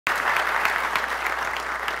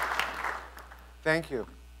Thank you.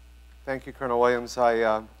 Thank you, Colonel Williams.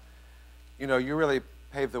 You really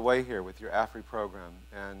paved the way here with your AFRI program,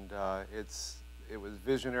 and it was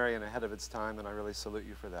visionary and ahead of its time, and I really salute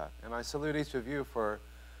you for that. And I salute each of you for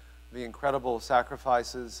the incredible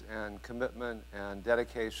sacrifices and commitment and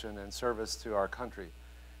dedication and service to our country.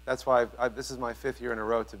 That's why this is my 5th year in a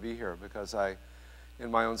row to be here, because I, in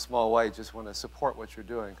my own small way, just want to support what you're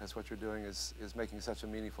doing, because what you're doing is making such a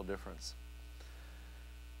meaningful difference.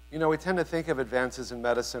 You know, we tend to think of advances in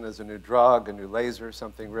medicine as a new drug, a new laser,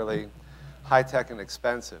 something really high-tech and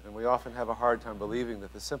expensive. And we often have a hard time believing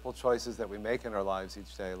that the simple choices that we make in our lives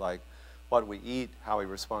each day, like what we eat, how we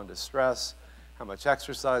respond to stress, how much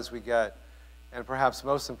exercise we get, and perhaps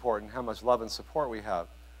most important, how much love and support we have,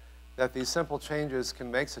 that these simple changes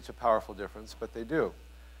can make such a powerful difference, but they do.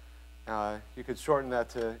 You could shorten that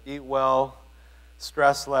to eat well,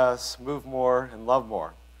 stress less, move more, and love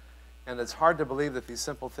more. And it's hard to believe that these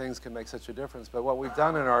simple things can make such a difference, but what we've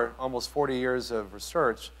done in our almost 40 years of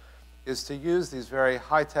research is to use these very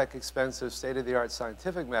high-tech, expensive, state-of-the-art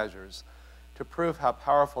scientific measures to prove how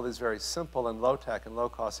powerful these very simple and low-tech and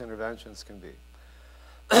low-cost interventions can be.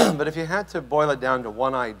 But if you had to boil it down to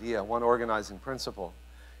one idea, one organizing principle,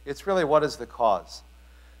 it's really what is the cause?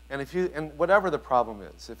 And whatever the problem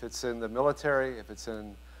is, if it's in the military, if it's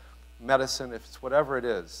in medicine, if it's whatever it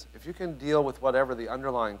is, if you can deal with whatever the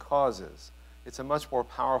underlying cause is, it's a much more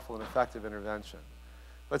powerful and effective intervention.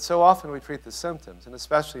 But so often we treat the symptoms, and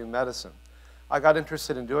especially in medicine. I got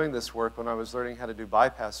interested in doing this work when I was learning how to do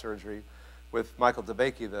bypass surgery with Michael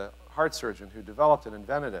DeBakey, the heart surgeon who developed and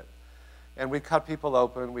invented it. And we'd cut people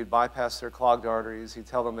open, we'd bypass their clogged arteries, he'd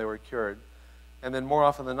tell them they were cured. And then more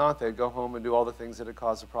often than not, they'd go home and do all the things that had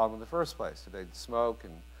caused the problem in the first place. So they'd smoke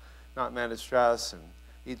and not manage stress and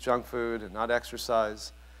eat junk food and not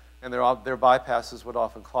exercise. And their bypasses would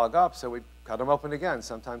often clog up, so we'd cut them open again,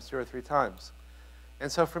 sometimes 2 or 3 times.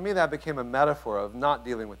 And so for me, that became a metaphor of not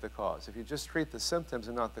dealing with the cause. If you just treat the symptoms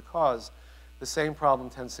and not the cause, the same problem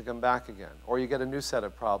tends to come back again. Or you get a new set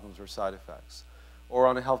of problems or side effects. Or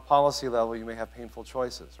on a health policy level, you may have painful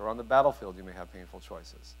choices. Or on the battlefield, you may have painful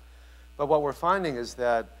choices. But what we're finding is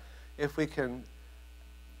that if we can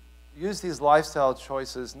use these lifestyle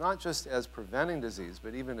choices not just as preventing disease,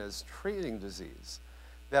 but even as treating disease,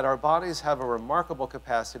 that our bodies have a remarkable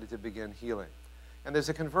capacity to begin healing. And there's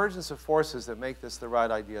a convergence of forces that make this the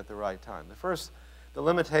right idea at the right time. The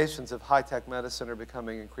limitations of high-tech medicine are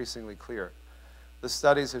becoming increasingly clear. The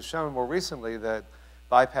studies have shown more recently that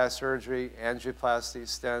bypass surgery, angioplasty,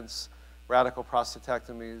 stents, radical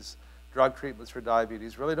prostatectomies, drug treatments for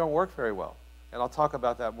diabetes really don't work very well. And I'll talk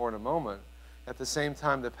about that more in a moment. At the same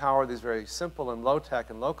time, the power of these very simple and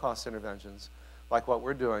low-tech and low-cost interventions, like what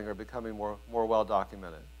we're doing, are becoming more well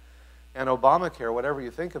documented. And Obamacare, whatever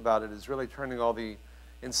you think about it, is really turning all the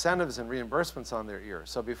incentives and reimbursements on their ear.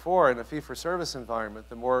 So before, in a fee-for-service environment,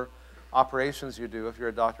 the more operations you do, if you're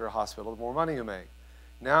a doctor or a hospital, the more money you make.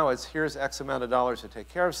 Now it's here's X amount of dollars to take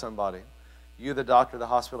care of somebody. You, the doctor, the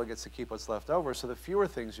hospital, gets to keep what's left over, so the fewer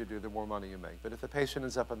things you do, the more money you make. But if the patient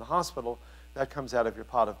ends up in the hospital, that comes out of your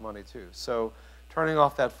pot of money too. So turning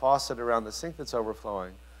off that faucet around the sink that's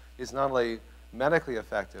overflowing is not only medically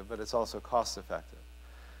effective, but it's also cost effective.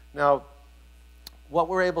 Now, what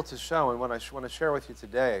we're able to show, and what I want to share with you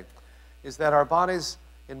today, is that our bodies,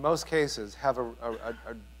 in most cases, have a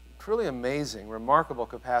truly amazing, remarkable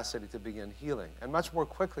capacity to begin healing, and much more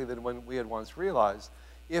quickly than when we had once realized,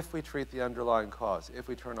 if we treat the underlying cause, if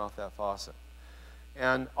we turn off that faucet.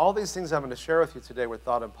 And all these things I'm going to share with you today were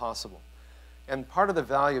thought impossible. And part of the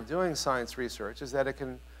value of doing science research is that it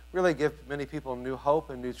can really give many people new hope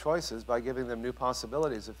and new choices by giving them new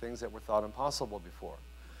possibilities of things that were thought impossible before.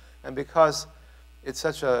 And because it's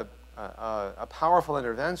such a powerful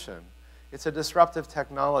intervention, it's a disruptive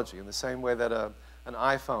technology in the same way that an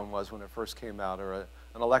iPhone was when it first came out, or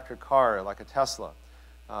an electric car like a Tesla.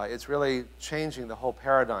 It's really changing the whole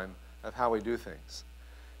paradigm of how we do things.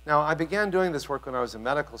 Now, I began doing this work when I was a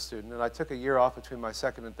medical student, and I took a year off between my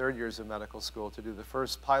 2nd and 3rd years of medical school to do the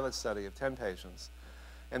first pilot study of 10 patients.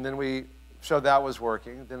 And then we showed that was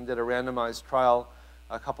working, then did a randomized trial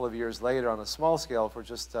a couple of years later on a small scale for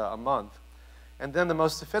just a month. And then the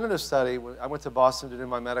most definitive study, I went to Boston to do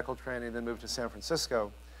my medical training, then moved to San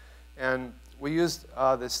Francisco. And we used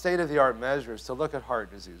the state-of-the-art measures to look at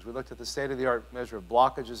heart disease. We looked at the state-of-the-art measure of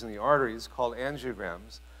blockages in the arteries called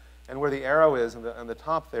angiograms. And where the arrow is on the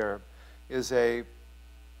top there is a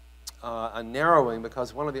narrowing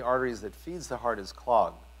because one of the arteries that feeds the heart is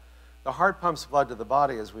clogged. The heart pumps blood to the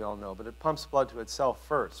body, as we all know, but it pumps blood to itself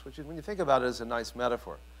first, which, when you think about it, is a nice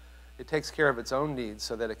metaphor. It takes care of its own needs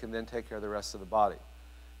so that it can then take care of the rest of the body.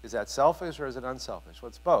 Is that selfish or is it unselfish? Well,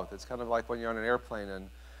 it's both. It's kind of like when you're on an airplane and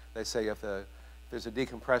they say if there's a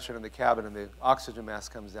decompression in the cabin and the oxygen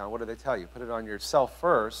mask comes down, what do they tell you? Put it on yourself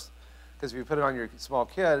first, because if you put it on your small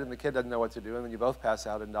kid and the kid doesn't know what to do and then you both pass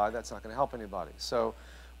out and die, that's not going to help anybody. So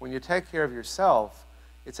when you take care of yourself,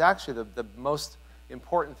 it's actually the most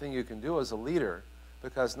important thing you can do as a leader,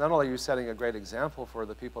 because not only are you setting a great example for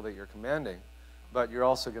the people that you're commanding, but you're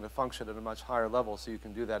also going to function at a much higher level so you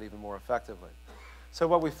can do that even more effectively. So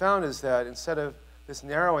what we found is that instead of this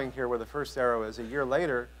narrowing here where the first arrow is, a year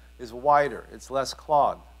later is wider. It's less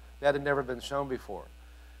clogged. That had never been shown before.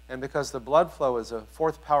 And because the blood flow is a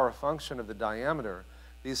fourth power function of the diameter,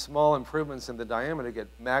 these small improvements in the diameter get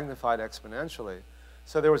magnified exponentially.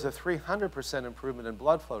 So there was a 300% improvement in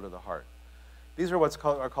blood flow to the heart. These are what's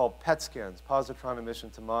called PET scans, positron emission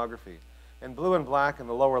tomography. And blue and black in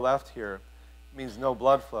the lower left here means no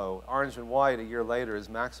blood flow. Orange and white a year later is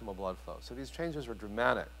maximal blood flow. So these changes are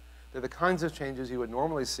dramatic. They're the kinds of changes you would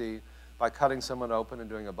normally see by cutting someone open and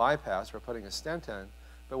doing a bypass or putting a stent in,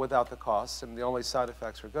 but without the costs, and the only side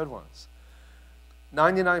effects are good ones.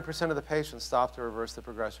 99% of the patients stopped or reversed the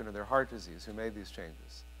progression of their heart disease who made these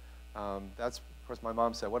changes. That's, of course, my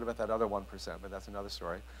mom said, what about that other 1%? But that's another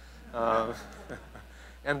story.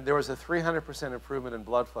 And there was a 300% improvement in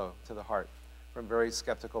blood flow to the heart from very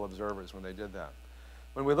skeptical observers when they did that.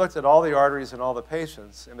 When we looked at all the arteries in all the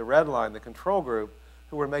patients, in the red line, the control group,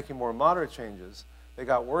 who were making more moderate changes, they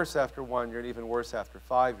got worse after 1 year and even worse after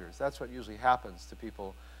 5 years. That's what usually happens to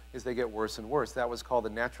people, is they get worse and worse. That was called the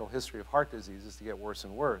natural history of heart disease, is to get worse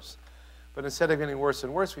and worse. But instead of getting worse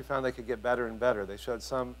and worse, we found they could get better and better. They showed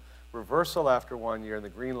some reversal after 1 year in the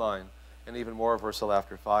green line, and even more reversal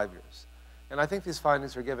after 5 years. And I think these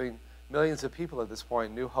findings are giving millions of people at this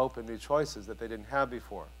point new hope and new choices that they didn't have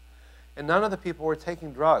before. And none of the people were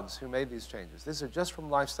taking drugs who made these changes. These are just from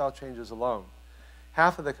lifestyle changes alone.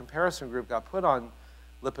 Half of the comparison group got put on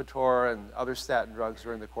Lipitor and other statin drugs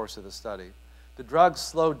during the course of the study. The drugs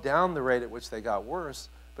slowed down the rate at which they got worse,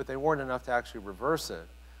 but they weren't enough to actually reverse it,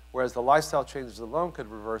 whereas the lifestyle changes alone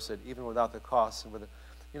could reverse it even without the costs. And with,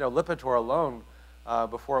 Lipitor alone,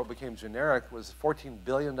 before it became generic, was $14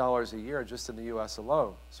 billion a year just in the US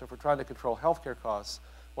alone. So if we're trying to control healthcare costs,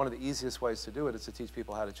 one of the easiest ways to do it is to teach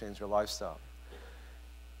people how to change their lifestyle.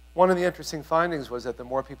 One of the interesting findings was that the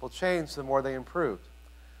more people changed, the more they improved.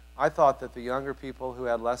 I thought that the younger people who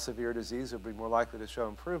had less severe disease would be more likely to show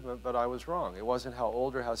improvement, but I was wrong. It wasn't how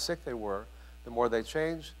old or how sick they were. The more they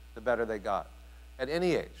changed, the better they got, at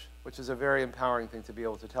any age, which is a very empowering thing to be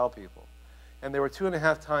able to tell people. And there were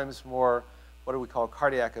 2.5 times more what do we call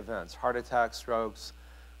cardiac events, heart attacks, strokes,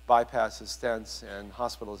 bypasses, stents, and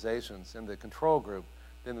hospitalizations in the control group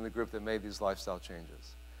than in the group that made these lifestyle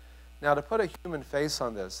changes. Now, to put a human face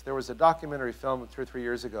on this, there was a documentary film 2 or 3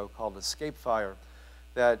 years ago called Escape Fire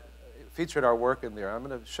that featured our work in there. I'm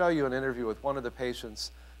going to show you an interview with one of the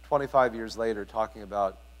patients 25 years later talking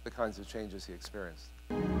about the kinds of changes he experienced.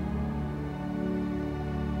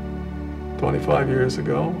 25 years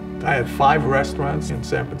ago, I had 5 restaurants in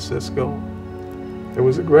San Francisco. It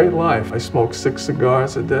was a great life. I smoked 6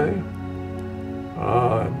 cigars a day,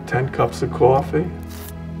 10 cups of coffee,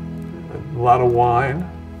 a lot of wine.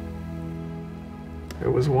 It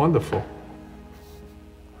was wonderful.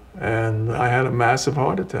 And I had a massive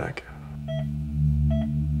heart attack.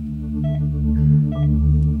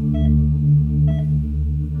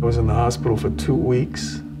 I was in the hospital for 2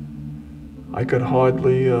 weeks. I could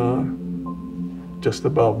hardly just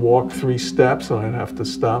about walk 3 steps, and I'd have to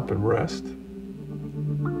stop and rest.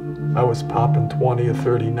 I was popping 20 or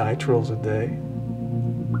 30 nitrils a day.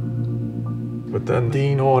 But then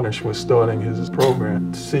Dean Ornish was starting his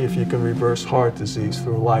program to see if you can reverse heart disease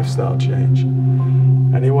through a lifestyle change.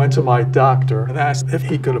 And he went to my doctor and asked if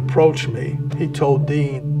he could approach me. He told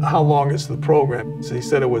Dean, how long is the program? So he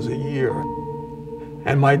said it was a year.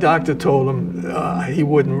 And my doctor told him he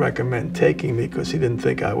wouldn't recommend taking me because he didn't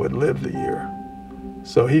think I would live the year.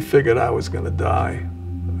 So he figured I was going to die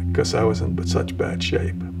because I was in such bad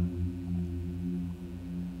shape.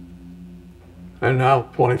 And now,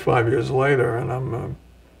 25 years later, and I'm in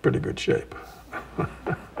pretty good shape.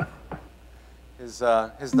 His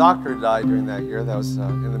doctor died during that year. That was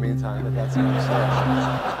in the meantime, but that's another story.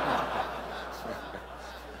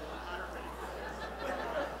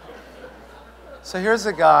 So here's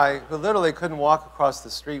a guy who literally couldn't walk across the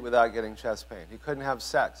street without getting chest pain. He couldn't have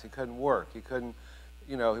sex. He couldn't work. He couldn't,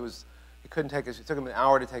 he couldn't take it took him an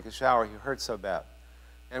hour to take a shower. He hurt so bad.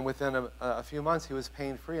 And within a few months, he was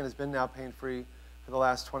pain-free and has been now pain-free for the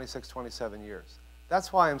last 26, 27 years.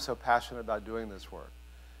 That's why I'm so passionate about doing this work.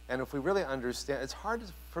 And if we really understand, it's hard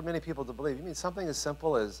for many people to believe. You mean something as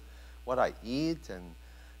simple as what I eat and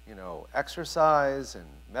you know, exercise and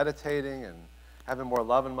meditating and having more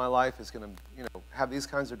love in my life is going to, you know, have these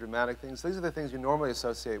kinds of dramatic things. These are the things you normally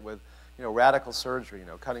associate with, you know, radical surgery, you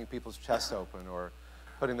know, cutting people's chest open or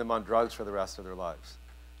putting them on drugs for the rest of their lives.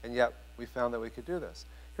 And yet, we found that we could do this.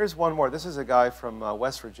 Here's one more. This is a guy from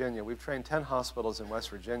West Virginia. We've trained 10 hospitals in West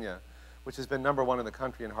Virginia, which has been #1 in the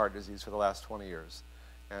country in heart disease for the last 20 years.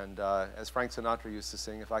 And as Frank Sinatra used to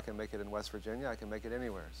sing, if I can make it in West Virginia, I can make it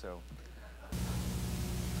anywhere. So,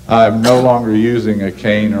 I'm no longer using a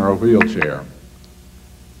cane or a wheelchair.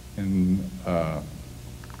 In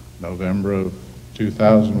November of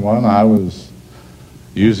 2001, I was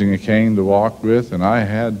using a cane to walk with, and I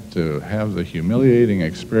had to have the humiliating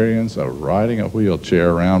experience of riding a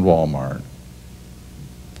wheelchair around Walmart.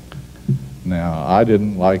 Now, I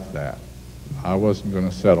didn't like that. I wasn't going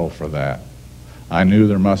to settle for that. I knew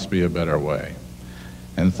there must be a better way.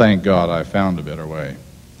 And thank God I found a better way.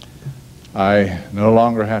 I no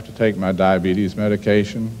longer have to take my diabetes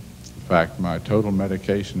medication. In fact, my total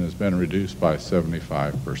medication has been reduced by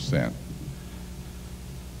 75%.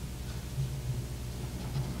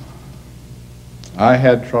 I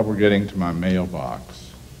had trouble getting to my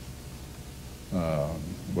mailbox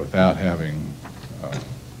without having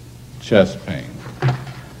chest pain.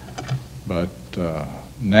 But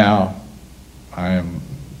now I am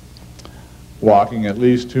walking at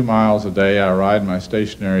least 2 miles a day. I ride my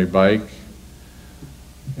stationary bike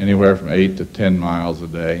anywhere from 8 to 10 miles a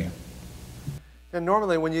day. and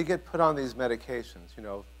normally when you get put on these medications, you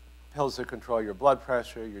know, pills that control your blood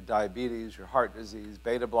pressure, your diabetes, your heart disease,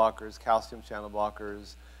 beta blockers, calcium channel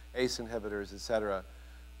blockers, ACE inhibitors, etc.,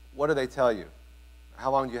 what do they tell you?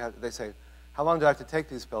 How long do you have, they say, how long do I have to take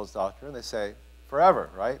these pills, doctor? And they say, forever,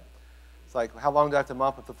 right? It's like, how long do I have to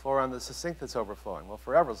mop up the floor on the sink that's overflowing? Well,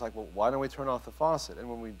 forever. It's like, well, why don't we turn off the faucet? And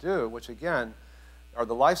when we do, which again, are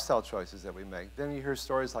the lifestyle choices that we make, then you hear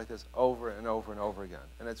stories like this over and over and over again.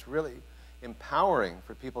 And it's really empowering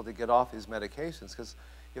for people to get off these medications, because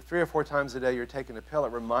if 3 or 4 times a day you're taking a pill,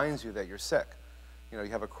 it reminds you that you're sick. You know,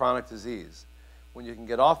 you have a chronic disease. When you can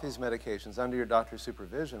get off these medications under your doctor's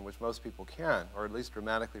supervision, which most people can, or at least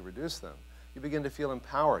dramatically reduce them, you begin to feel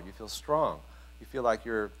empowered. You feel strong. You feel like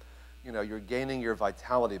you're gaining your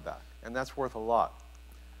vitality back, and that's worth a lot.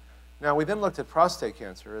 Now, we then looked at prostate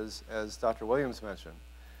cancer, as Dr. Williams mentioned.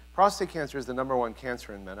 Prostate cancer is the #1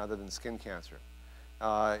 cancer in men other than skin cancer.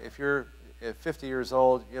 If you're 50 years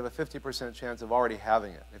old, you have a 50% chance of already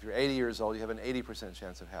having it. If you're 80 years old, you have an 80%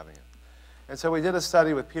 chance of having it. And so we did a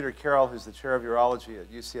study with Peter Carroll, who's the chair of urology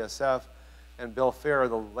at UCSF, and Bill Fair,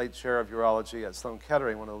 the late chair of urology at Sloan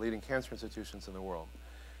Kettering, one of the leading cancer institutions in the world.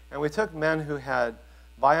 And we took men who had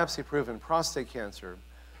biopsy-proven prostate cancer,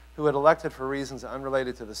 who had elected for reasons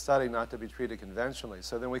unrelated to the study not to be treated conventionally.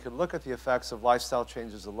 So then we could look at the effects of lifestyle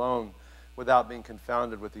changes alone without being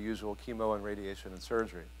confounded with the usual chemo and radiation and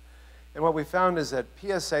surgery. And what we found is that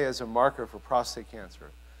PSA is a marker for prostate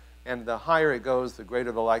cancer. And the higher it goes, the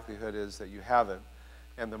greater the likelihood is that you have it,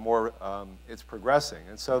 and the more it's progressing.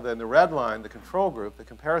 And so then the red line, the control group, the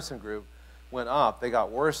comparison group, went up. They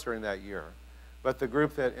got worse during that year. But the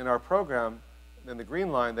group that in our program, in the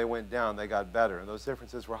green line, they went down. They got better. And those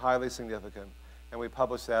differences were highly significant. And we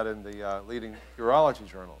published that in the leading urology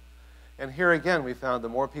journal. And here again, we found the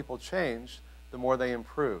more people changed, the more they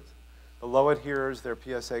improved. The low adherers, their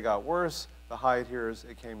PSA got worse. The high adherers,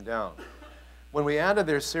 it came down. When we added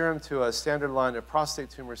their serum to a standard line of prostate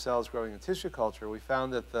tumor cells growing in tissue culture, we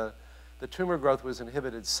found that the tumor growth was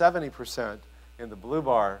inhibited 70% in the blue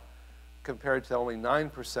bar compared to only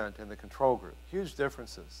 9% in the control group. Huge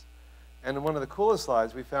differences. And in one of the coolest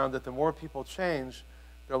slides, we found that the more people changed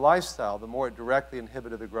their lifestyle, the more it directly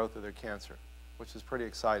inhibited the growth of their cancer, which is pretty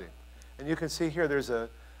exciting. And you can see here there's a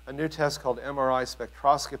new test called MRI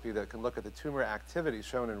spectroscopy that can look at the tumor activity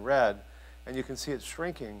shown in red, and you can see it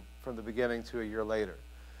shrinking from the beginning to a year later.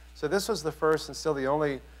 So this was the first and still the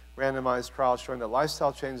only randomized trial showing that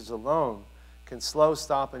lifestyle changes alone can slow,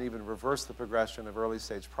 stop, and even reverse the progression of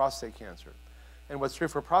early-stage prostate cancer. And what's true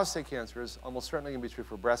for prostate cancer is almost certainly going to be true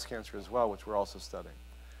for breast cancer as well, which we're also studying.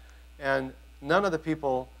 And none of the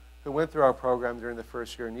people who went through our program during the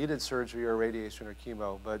first year needed surgery or radiation or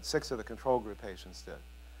chemo, but 6 of the control group patients did.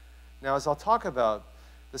 Now, as I'll talk about,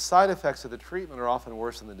 the side effects of the treatment are often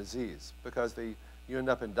worse than the disease, because you end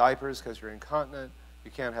up in diapers because you're incontinent, you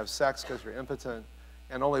can't have sex because you're impotent,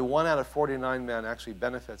 and only 1 out of 49 men actually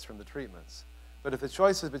benefits from the treatments. But if the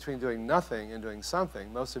choice is between doing nothing and doing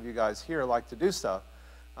something, most of you guys here like to do stuff,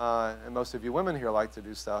 and most of you women here like to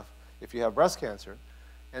do stuff if you have breast cancer.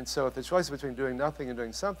 And so if the choice is between doing nothing and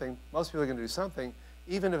doing something, most people are going to do something,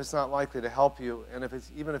 even if it's not likely to help you, and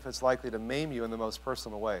even if it's likely to maim you in the most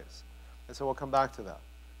personal ways. And so we'll come back to that.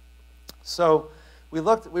 So we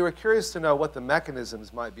were curious to know what the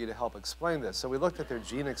mechanisms might be to help explain this. So we looked at their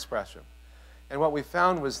gene expression. And what we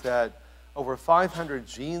found was that over 500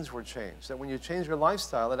 genes were changed. That when you change your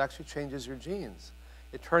lifestyle, it actually changes your genes.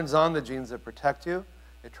 It turns on the genes that protect you.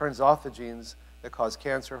 It turns off the genes that cause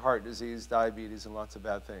cancer, heart disease, diabetes, and lots of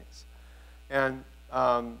bad things. And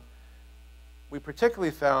we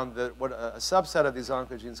particularly found that what a subset of these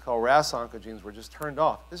oncogenes called RAS oncogenes were just turned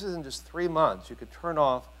off. This is in just 3 months. You could turn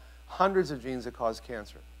off hundreds of genes that cause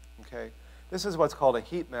cancer. Okay? This is what's called a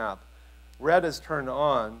heat map. Red is turned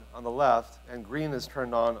on the left, and green is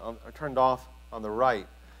turned off on the right.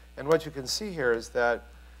 And what you can see here is that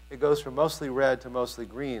it goes from mostly red to mostly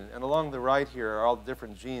green. And along the right here are all the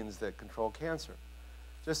different genes that control cancer.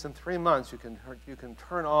 Just in 3 months, you can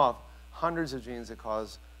turn off hundreds of genes that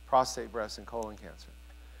cause prostate, breast, and colon cancer.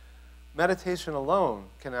 Meditation alone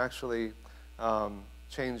can actually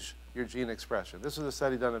change your gene expression. This was a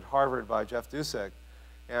study done at Harvard by Jeff Dusek.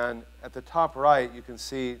 And at the top right, you can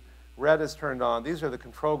see red is turned on. These are the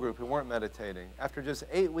control group who weren't meditating. After just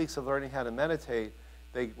 8 weeks of learning how to meditate,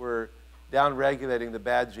 they were down-regulating the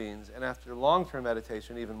bad genes. And after long-term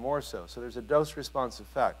meditation, even more so. So there's a dose-response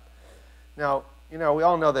effect. Now, you know, we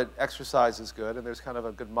all know that exercise is good, and there's kind of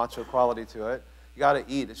a good macho quality to it. You got to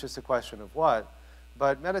eat. It's just a question of what.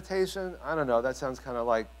 But meditation, I don't know. That sounds kind of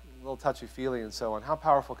like a little touchy-feely and so on. How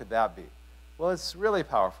powerful could that be? Well, it's really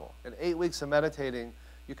powerful. In 8 weeks of meditating,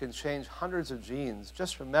 you can change hundreds of genes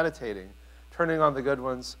just from meditating, turning on the good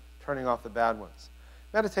ones, turning off the bad ones.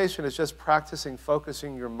 Meditation is just practicing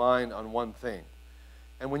focusing your mind on one thing.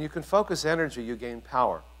 And when you can focus energy, you gain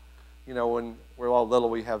power. You know, when we're all little,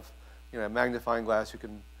 we have, you know, a magnifying glass. You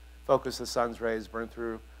can focus the sun's rays, burn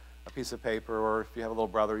through a piece of paper, or if you have a little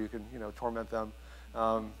brother, you can, you know, torment them.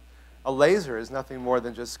 A laser is nothing more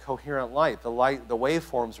than just coherent light. The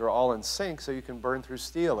waveforms are all in sync, so you can burn through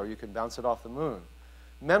steel, or you can bounce it off the moon.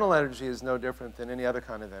 Mental energy is no different than any other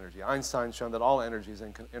kind of energy. Einstein's shown that all energy is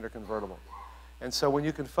interconvertible. And so when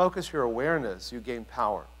you can focus your awareness, you gain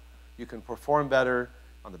power. You can perform better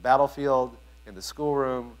on the battlefield, in the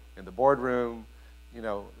schoolroom, in the boardroom. You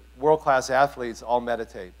know, world-class athletes all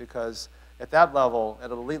meditate because at that level,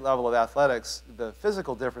 at an elite level of athletics, the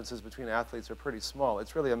physical differences between athletes are pretty small.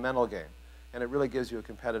 It's really a mental game, and it really gives you a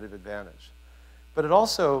competitive advantage. But it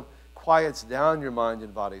also quiets down your mind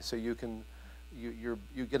and body, so you can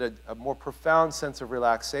you get a more profound sense of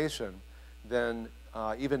relaxation than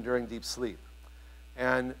even during deep sleep.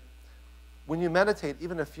 And when you meditate,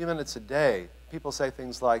 even a few minutes a day, people say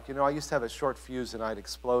things like, you know, I used to have a short fuse and I'd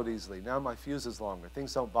explode easily. Now my fuse is longer.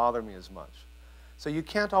 Things don't bother me as much. So you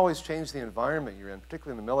can't always change the environment you're in,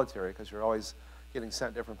 particularly in the military, because you're always getting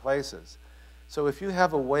sent different places. So if you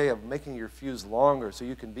have a way of making your fuse longer so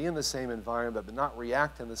you can be in the same environment but not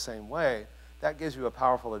react in the same way, that gives you a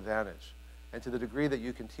powerful advantage. And to the degree that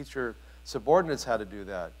you can teach your subordinates how to do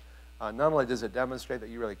that, not only does it demonstrate that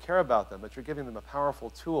you really care about them, but you're giving them a powerful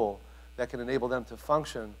tool that can enable them to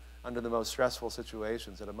function under the most stressful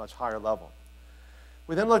situations at a much higher level.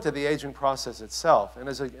 We then looked at the aging process itself. And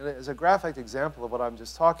as a graphic example of what I'm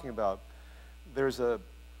just talking about, there's a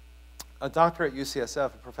doctor at UCSF,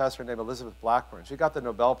 a professor named Elizabeth Blackburn. She got the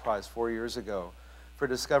Nobel Prize 4 years ago for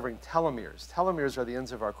discovering telomeres. Telomeres are the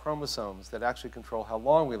ends of our chromosomes that actually control how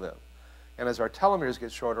long we live. And as our telomeres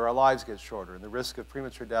get shorter, our lives get shorter, and the risk of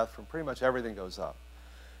premature death from pretty much everything goes up.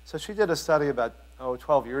 So she did a study about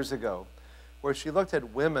 12 years ago where she looked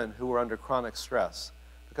at women who were under chronic stress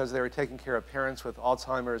because they were taking care of parents with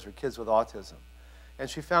Alzheimer's or kids with autism. And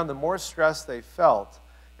she found the more stress they felt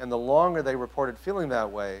and the longer they reported feeling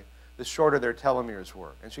that way, the shorter their telomeres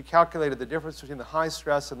were. And she calculated the difference between the high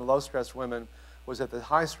stress and the low stress women was that the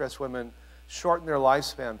high stress women shortened their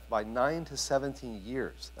lifespan by 9 to 17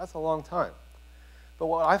 years. That's a long time. But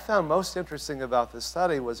what I found most interesting about this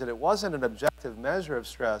study was that it wasn't an objective measure of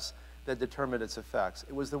stress that determined its effects.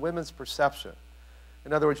 It was the women's perception.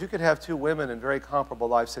 In other words, you could have two women in very comparable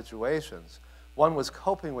life situations. One was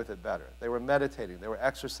coping with it better. They were meditating. They were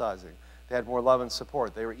exercising. They had more love and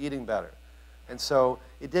support. They were eating better. And so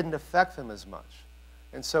it didn't affect them as much.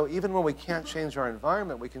 And so even when we can't change our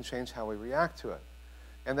environment, we can change how we react to it.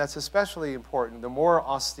 And that's especially important. The more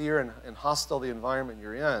austere and hostile the environment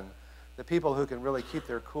you're in, the people who can really keep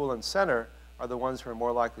their cool and center are the ones who are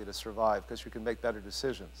more likely to survive because you can make better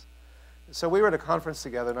decisions. So we were at a conference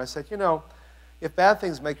together, and I said, you know, if bad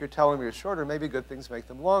things make your telomeres shorter, maybe good things make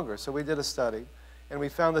them longer. So we did a study, and we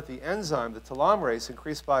found that the enzyme, the telomerase,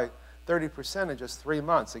 increased by 30% in just 3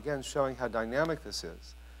 months, again, showing how dynamic this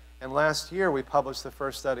is. And last year, we published the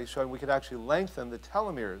first study showing we could actually lengthen the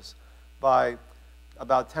telomeres by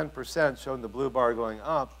about 10%, showing the blue bar going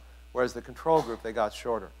up, whereas the control group, they got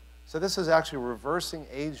shorter. So this is actually reversing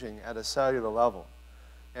aging at a cellular level.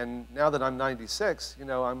 And now that I'm 96, you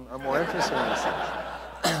know, I'm more interested in these things.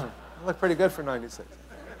 I look pretty good for 96.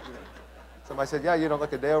 Somebody said, yeah, you don't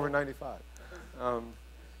look a day over 95.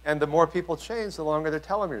 And the more people change, the longer their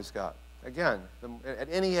telomeres got. Again, at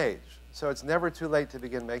any age. So it's never too late to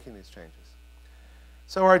begin making these changes.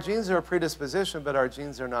 So our genes are a predisposition, but our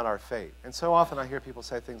genes are not our fate. And so often I hear people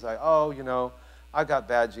say things like, oh, you know, I've got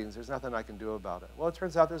bad genes. There's nothing I can do about it. Well, it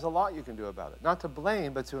turns out there's a lot you can do about it. Not to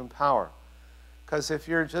blame, but to empower. Because if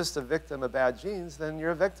you're just a victim of bad genes, then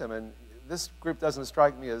you're a victim. And this group doesn't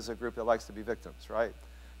strike me as a group that likes to be victims, right?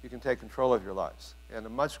 You can take control of your lives in a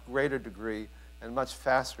much greater degree and much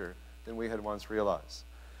faster than we had once realized.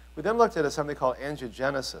 We then looked at something called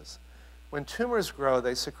angiogenesis. When tumors grow,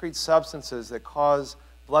 they secrete substances that cause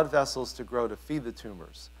blood vessels to grow to feed the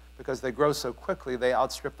tumors. Because they grow so quickly, they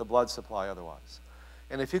outstrip the blood supply otherwise.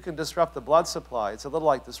 And if you can disrupt the blood supply, it's a little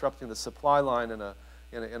like disrupting the supply line in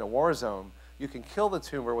a war zone. You can kill the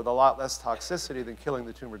tumor with a lot less toxicity than killing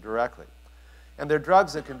the tumor directly. And there are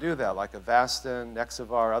drugs that can do that, like Avastin,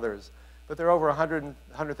 Nexavar, others. But they're over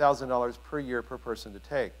 $100,000 per year per person to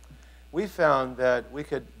take. We found that we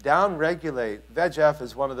could downregulate. VEGF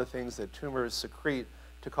is one of the things that tumors secrete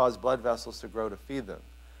to cause blood vessels to grow to feed them.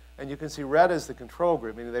 And you can see red is the control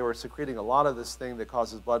group, meaning they were secreting a lot of this thing that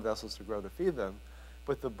causes blood vessels to grow to feed them.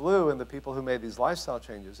 But the blue in the people who made these lifestyle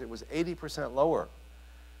changes, it was 80% lower.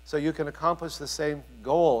 So you can accomplish the same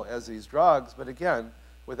goal as these drugs, but again,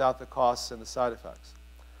 without the costs and the side effects.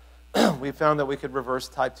 We found that we could reverse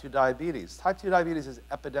type 2 diabetes. Type 2 diabetes is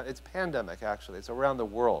it's pandemic, actually. It's around the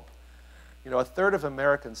world. You know, 1/3 of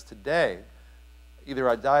Americans today either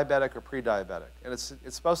are diabetic or pre-diabetic. And it's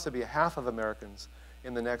supposed to be 1/2 of Americans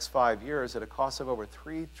in the next 5 years at a cost of over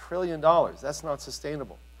 $3 trillion. That's not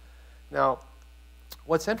sustainable. Now,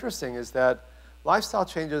 what's interesting is that lifestyle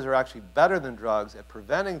changes are actually better than drugs at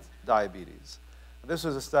preventing diabetes. This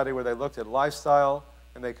was a study where they looked at lifestyle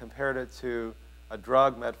and they compared it to a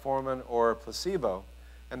drug, metformin, or placebo.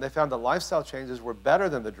 And they found that lifestyle changes were better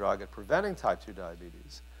than the drug at preventing type 2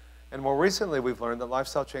 diabetes. And more recently, we've learned that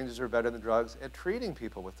lifestyle changes are better than drugs at treating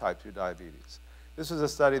people with type 2 diabetes. This was a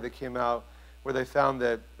study that came out where they found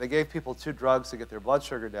that they gave people 2 drugs to get their blood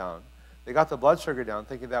sugar down. They got the blood sugar down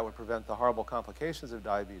thinking that would prevent the horrible complications of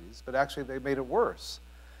diabetes, but actually they made it worse.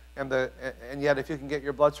 And yet if you can get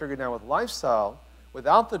your blood sugar down with lifestyle,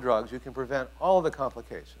 without the drugs, you can prevent all of the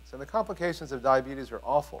complications. And the complications of diabetes are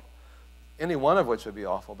awful, any one of which would be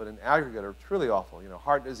awful, but in aggregate are truly awful. You know,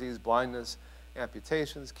 heart disease, blindness,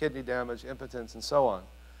 amputations, kidney damage, impotence, and so on.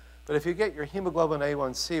 But if you get your hemoglobin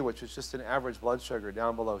A1C, which is just an average blood sugar,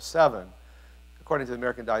 down below 7, according to the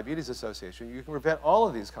American Diabetes Association, you can prevent all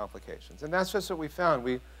of these complications. And that's just what we found.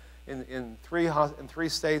 In three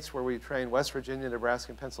states where we trained, West Virginia,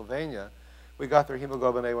 Nebraska, and Pennsylvania, we got their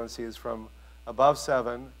hemoglobin A1Cs from above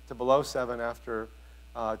 7 to below 7 after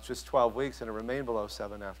just 12 weeks, and it remained below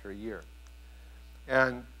 7 after a year.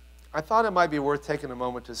 And I thought it might be worth taking a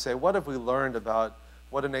moment to say, what have we learned about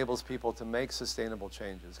what enables people to make sustainable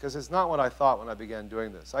changes? Because it's not what I thought when I began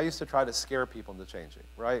doing this. I used to try to scare people into changing,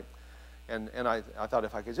 right? And I thought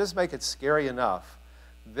if I could just make it scary enough,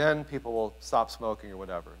 then people will stop smoking or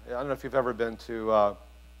whatever. I don't know if you've ever been to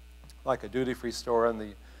like a duty-free store in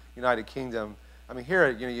the United Kingdom. I mean, here,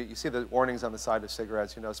 you know, you see the warnings on the side of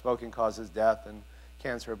cigarettes, you know, smoking causes death and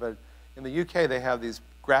cancer. But in the UK, they have these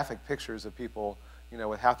graphic pictures of people, you know,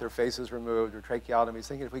 with half their faces removed or tracheotomies,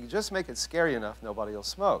 thinking if we could just make it scary enough, nobody will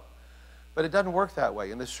smoke. But it doesn't work that way.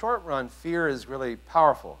 In the short run, fear is really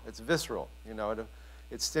powerful. It's visceral. You know,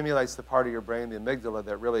 it stimulates the part of your brain, the amygdala,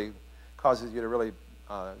 that really causes you to really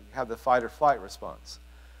have the fight or flight response.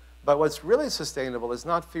 But what's really sustainable is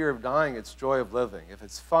not fear of dying, it's joy of living. If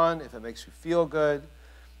it's fun, if it makes you feel good,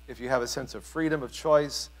 if you have a sense of freedom of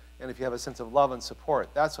choice, and if you have a sense of love and support,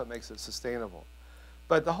 that's what makes it sustainable.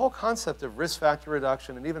 But the whole concept of risk factor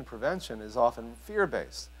reduction and even prevention is often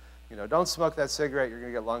fear-based. You know, don't smoke that cigarette, you're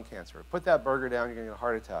going to get lung cancer. Put that burger down, you're going to get a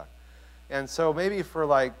heart attack. And so maybe for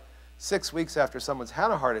like 6 weeks after someone's had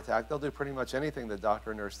a heart attack, they'll do pretty much anything the doctor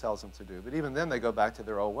or nurse tells them to do. But even then, they go back to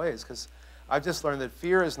their old ways, because I've just learned that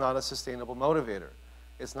fear is not a sustainable motivator.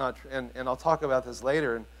 It's not, and I'll talk about this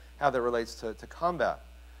later and how that relates to combat.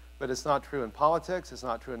 But it's not true in politics, it's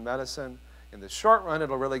not true in medicine. In the short run,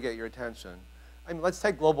 it'll really get your attention. I mean, let's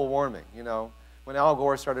take global warming. You know, when Al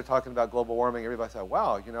Gore started talking about global warming, everybody thought,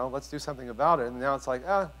 wow, you know, let's do something about it. And now it's like,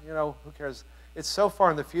 you know, who cares? It's so far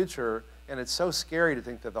in the future, and it's so scary to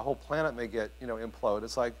think that the whole planet may get, you know, implode.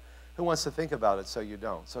 It's like, who wants to think about it so you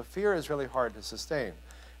don't? So fear is really hard to sustain.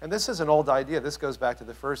 And this is an old idea. This goes back to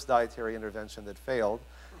the first dietary intervention that failed,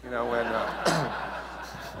 you know, when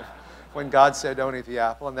when God said don't eat the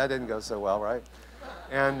apple, and that didn't go so well, right?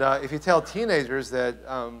 And if you tell teenagers that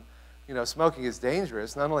smoking is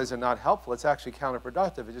dangerous, not only is it not helpful, it's actually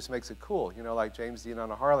counterproductive. It just makes it cool, like James Dean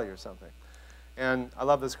on a Harley or something. And I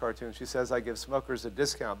love this cartoon. She says, I give smokers a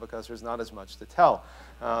discount because there's not as much to tell.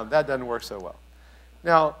 That doesn't work so well.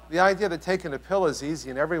 Now, the idea that taking a pill is easy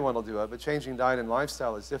and everyone will do it, but changing diet and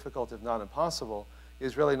lifestyle is difficult, if not impossible,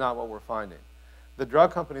 is really not what we're finding. The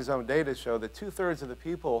drug company's own data show that 2/3 of the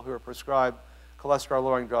people who are prescribed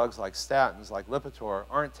cholesterol-lowering drugs like statins, like Lipitor,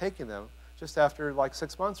 aren't taking them just after like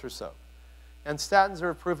 6 months or so. And statins are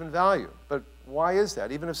of proven value. But why is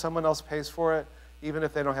that? Even if someone else pays for it, even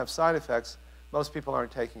if they don't have side effects, most people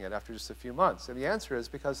aren't taking it after just a few months. And the answer is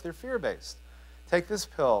because they're fear-based. Take this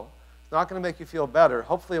pill. It's not going to make you feel better.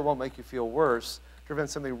 Hopefully it won't make you feel worse. Prevent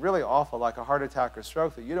something really awful like a heart attack or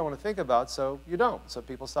stroke that you don't want to think about, so you don't. So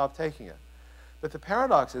people stop taking it. But the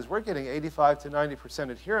paradox is we're getting 85 to 90%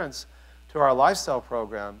 adherence to our lifestyle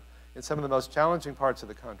program in some of the most challenging parts of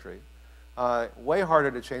the country. Way harder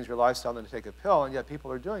to change your lifestyle than to take a pill, and yet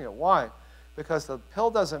people are doing it. Why? Because the pill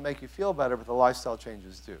doesn't make you feel better, but the lifestyle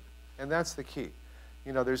changes do. And that's the key.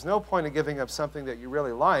 There's no point in giving up something that you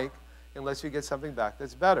really like unless you get something back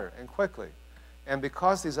that's better and quickly. And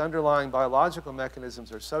because these underlying biological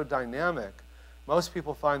mechanisms are so dynamic, most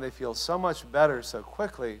people find they feel so much better so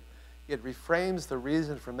quickly, it reframes the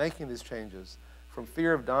reason for making these changes from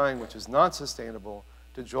fear of dying, which is not sustainable,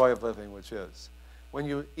 to joy of living, which is. When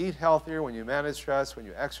you eat healthier, when you manage stress, when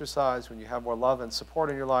you exercise, when you have more love and support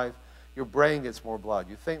in your life, your brain gets more blood.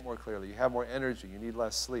 You think more clearly. You have more energy. You need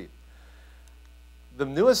less sleep. The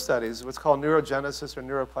newest studies, what's called neurogenesis or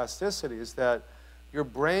neuroplasticity, is that your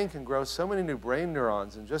brain can grow so many new brain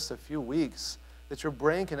neurons in just a few weeks that your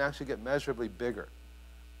brain can actually get measurably bigger.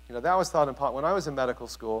 That was thought important. When I was in medical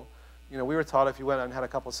school, we were taught if you went out and had a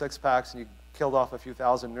couple six-packs and you killed off a few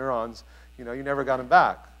thousand neurons, you never got them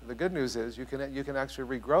back. The good news is you can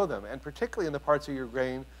actually regrow them, and particularly in the parts of your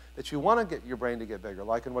brain that you want to get your brain to get bigger,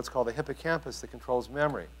 like in what's called the hippocampus that controls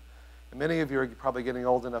memory. And many of you are probably getting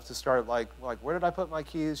old enough to start like where did I put my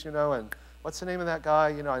keys, and what's the name of that guy?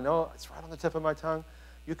 I know it's right on the tip of my tongue.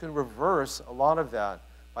 You can reverse a lot of that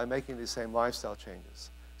by making these same lifestyle changes.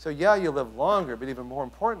 So yeah, you live longer, but even more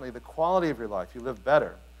importantly, the quality of your life, you live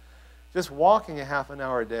better. Just walking a half an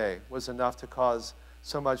hour a day was enough to cause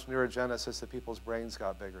so much neurogenesis that people's brains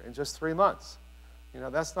got bigger in just 3 months.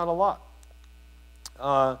 That's not a lot.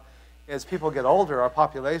 As people get older, our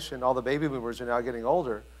population, all the baby boomers are now getting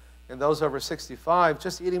older, and those over 65,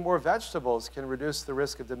 just eating more vegetables can reduce the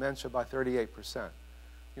risk of dementia by 38%.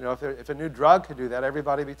 If a new drug could do that,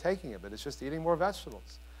 everybody would be taking it, but it's just eating more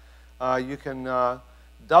vegetables. You can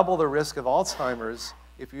double the risk of Alzheimer's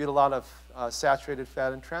if you eat a lot of saturated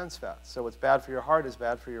fat and trans fats. So what's bad for your heart is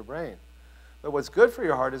bad for your brain. But what's good for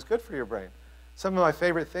your heart is good for your brain. Some of my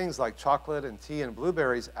favorite things like chocolate and tea and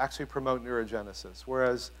blueberries actually promote neurogenesis,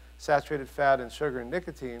 whereas saturated fat and sugar and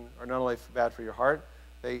nicotine are not only bad for your heart,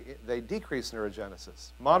 they decrease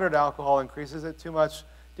neurogenesis. Moderate alcohol increases it, too much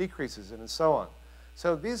decreases it, and so on.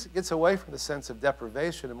 So these gets away from the sense of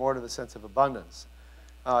deprivation and more to the sense of abundance.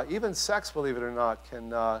 Even sex, believe it or not,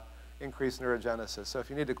 can increase neurogenesis. So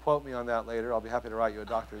if you need to quote me on that later, I'll be happy to write you a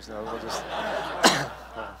doctor's note. We'll just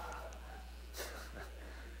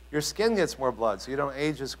your skin gets more blood, so you don't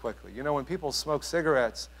age as quickly. When people smoke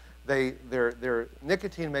cigarettes, their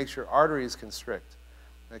nicotine makes your arteries constrict,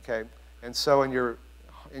 okay? And so in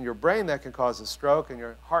your brain, that can cause a stroke. In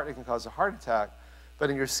your heart, it can cause a heart attack. But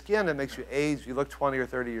in your skin, it makes you age. You look 20 or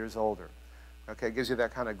 30 years older, okay? It gives you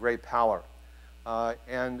that kind of gray pallor.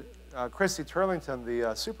 Christy Turlington,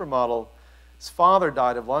 the supermodel's father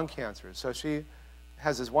died of lung cancer. So she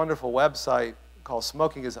has this wonderful website called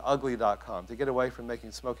smokingisugly.com to get away from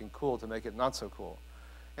making smoking cool to make it not so cool.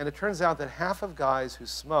 And it turns out that half of guys who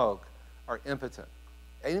smoke are impotent,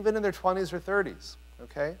 even in their 20s or 30s,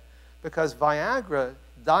 okay? Because Viagra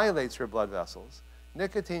dilates your blood vessels.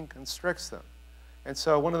 Nicotine constricts them. And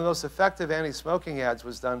so one of the most effective anti-smoking ads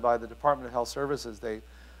was done by the Department of Health Services. They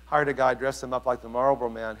hired a guy, dressed him up like the Marlboro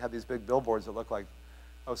Man, had these big billboards that look like,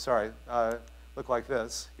 look like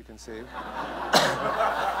this, you can see.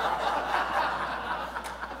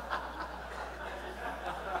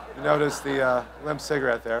 You notice the limp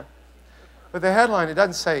cigarette there. But the headline, it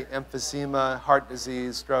doesn't say emphysema, heart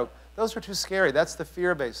disease, stroke. Those are too scary. That's the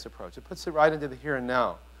fear-based approach. It puts it right into the here and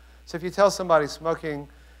now. So if you tell somebody smoking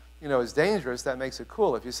is dangerous, that makes it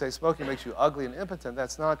cool. If you say smoking makes you ugly and impotent,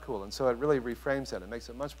 that's not cool. And so it really reframes that. It makes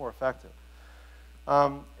it much more effective.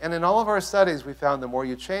 And in all of our studies, we found the more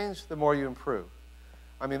you change, the more you improve.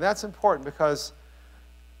 I mean, that's important because,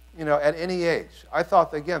 at any age, I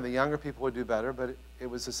thought that, again, the younger people would do better, but it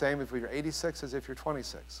was the same if you're 86 as if you're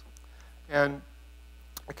 26. And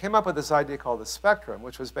I came up with this idea called the spectrum,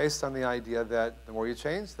 which was based on the idea that the more you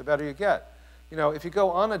change, the better you get. You know, if you go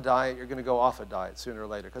on a diet, you're going to go off a diet sooner or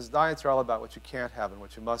later, because diets are all about what you can't have and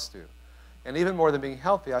what you must do. And even more than being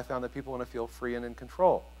healthy, I found that people want to feel free and in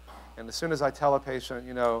control. And as soon as I tell a patient,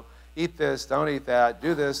 you know, eat this, don't eat that,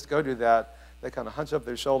 do this, go do that, they kind of hunch up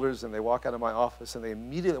their shoulders and they walk out of my office and they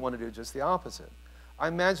immediately want to do just the opposite. I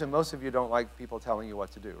imagine most of you don't like people telling you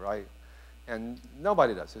what to do, right? And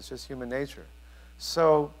nobody does. It's just human nature.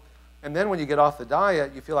 So, and then when you get off the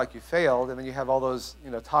diet, you feel like you failed, and then you have all those, you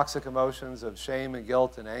know, toxic emotions of shame and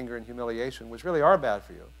guilt and anger and humiliation, which really are bad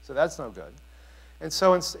for you. So that's no good. And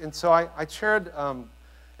so I chaired,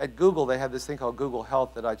 at Google, they had this thing called Google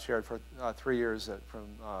Health that I chaired for 3 years, from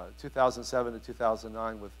 2007 to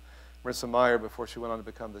 2009 with Marissa Mayer before she went on to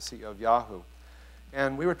become the CEO of Yahoo.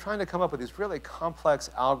 And we were trying to come up with these really complex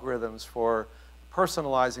algorithms for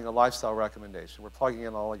personalizing a lifestyle recommendation. We're plugging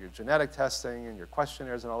in all your genetic testing and your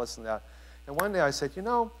questionnaires and all this and that. And one day I said, you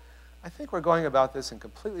know, I think we're going about this in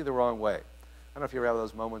completely the wrong way. I don't know if you ever have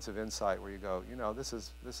those moments of insight where you go, you know, this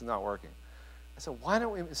is not working. I said, why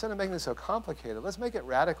don't we, instead of making this so complicated, let's make it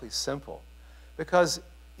radically simple. Because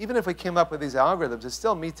even if we came up with these algorithms, it's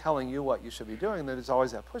still me telling you what you should be doing, and there's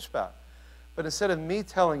always that pushback. But instead of me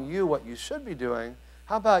telling you what you should be doing,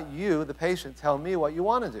 how about you, the patient, tell me what you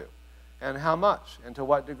want to do, and how much, and to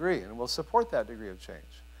what degree, and we'll support that degree of change.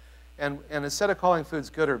 And instead of calling foods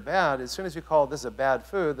good or bad, as soon as you call this a bad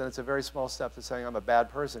food, then it's a very small step to saying I'm a bad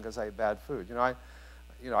person because I eat bad food. You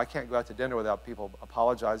know, I can't go out to dinner without people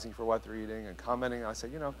apologizing for what they're eating and commenting. I say,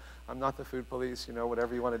 you know, I'm not the food police, you know,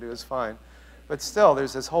 whatever you want to do is fine. But still,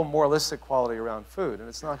 there's this whole moralistic quality around food, and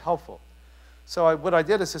it's not helpful. So what I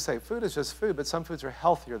did is to say food is just food, but some foods are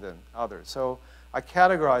healthier than others. So I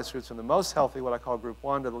categorize foods from the most healthy, what I call group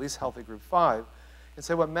 1, to the least healthy, group 5, and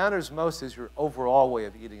say what matters most is your overall way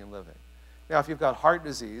of eating and living. Now, if you've got heart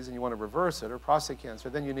disease and you want to reverse it, or prostate cancer,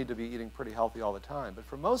 then you need to be eating pretty healthy all the time. But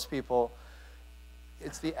for most people,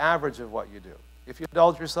 it's the average of what you do. If you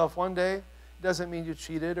indulge yourself one day, it doesn't mean you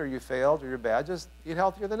cheated or you failed or you're bad. Just eat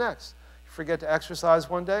healthier the next. You forget to exercise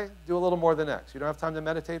one day, do a little more the next. You don't have time to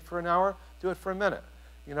meditate for an hour, do it for a minute.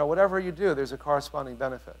 You know, whatever you do, there's a corresponding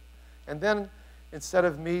benefit. And then, instead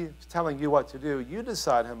of me telling you what to do, you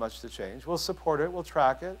decide how much to change. We'll support it, we'll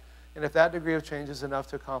track it, and if that degree of change is enough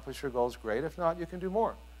to accomplish your goals, great. If not, you can do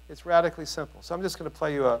more. It's radically simple. So I'm just going to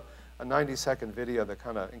play you a 90-second video that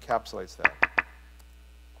kind of encapsulates that.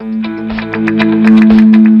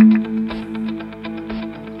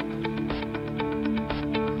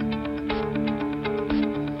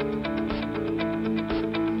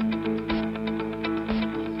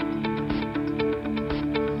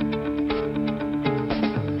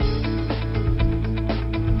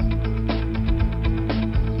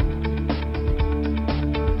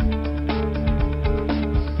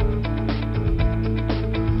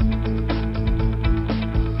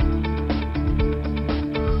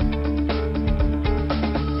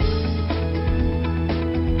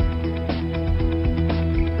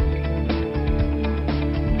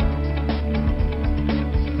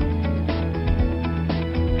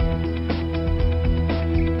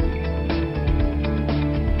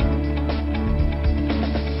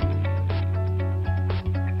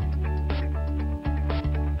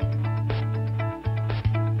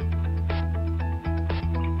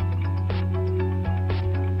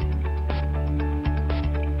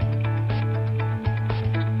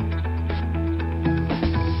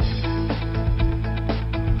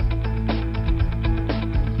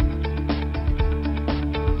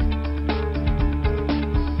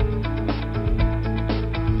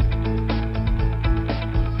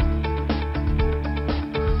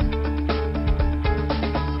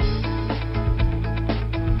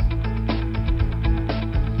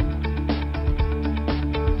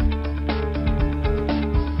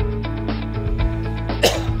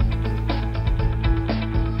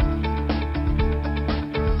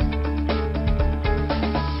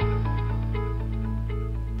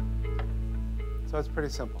 So it's pretty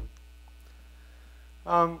simple.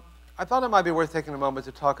 I thought it might be worth taking a moment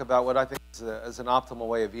to talk about what I think is an optimal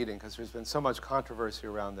way of eating, because there's been so much controversy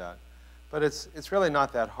around that. But it's really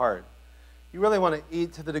not that hard. You really want to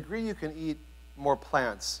eat, to the degree you can eat more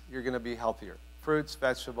plants, you're going to be healthier. Fruits,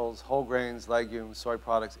 vegetables, whole grains, legumes, soy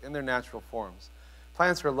products in their natural forms.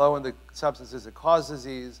 Plants are low in the substances that cause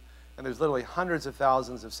disease, and there's literally hundreds of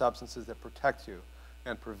thousands of substances that protect you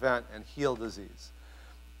and prevent and heal disease.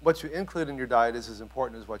 What you include in your diet is as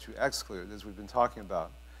important as what you exclude, as we've been talking about.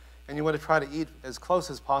 And you want to try to eat as close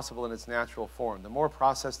as possible in its natural form. The more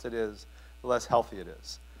processed it is, the less healthy it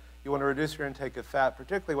is. You want to reduce your intake of fat,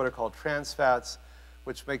 particularly what are called trans fats,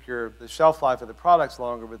 which make the shelf life of the products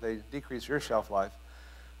longer, but they decrease your shelf life.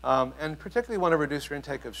 And particularly want to reduce your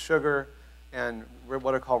intake of sugar and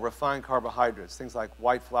what are called refined carbohydrates, things like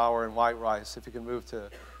white flour and white rice. If you can move to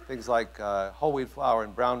things like whole wheat flour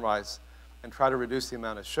and brown rice and try to reduce the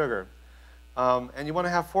amount of sugar. And you want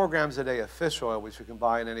to have 4 grams a day of fish oil, which you can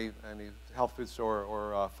buy in any health food store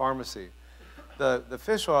or pharmacy. The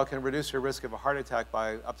fish oil can reduce your risk of a heart attack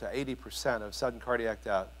by up to 80% of sudden cardiac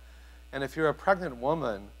death. And if you're a pregnant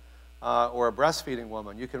woman or a breastfeeding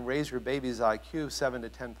woman, you can raise your baby's IQ 7 to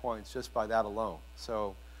 10 points just by that alone.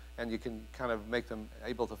 So, and you can kind of make them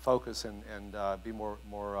able to focus and be more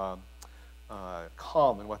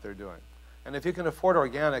calm in what they're doing. And if you can afford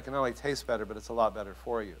organic, it not only tastes better, but it's a lot better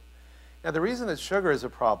for you. Now, the reason that sugar is a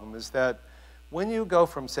problem is that when you go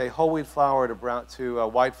from, say, whole wheat flour to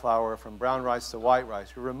white flour, from brown rice to white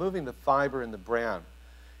rice, you're removing the fiber in the bran.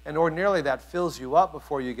 And ordinarily, that fills you up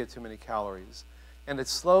before you get too many calories. And it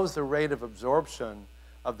slows the rate of absorption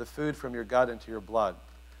of the food from your gut into your blood.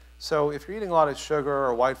 So if you're eating a lot of sugar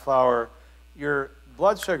or white flour, your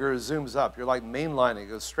blood sugar zooms up. You're like mainlining. It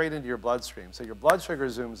goes straight into your bloodstream. So your blood sugar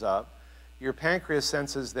zooms up. Your pancreas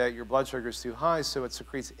senses that your blood sugar is too high, so it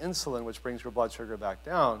secretes insulin, which brings your blood sugar back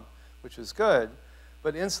down, which is good.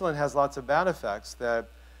 But insulin has lots of bad effects that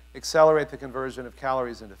accelerate the conversion of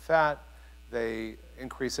calories into fat. They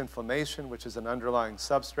increase inflammation, which is an underlying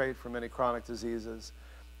substrate for many chronic diseases.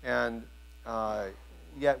 And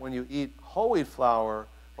yet when you eat whole wheat flour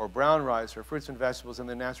or brown rice or fruits and vegetables in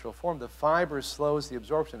their natural form, the fiber slows the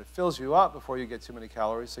absorption. It fills you up before you get too many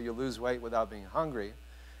calories, so you lose weight without being hungry.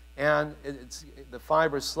 And the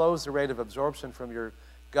fiber slows the rate of absorption from your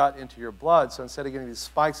gut into your blood. So instead of getting these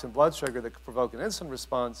spikes in blood sugar that provoke an insulin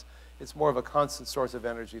response, it's more of a constant source of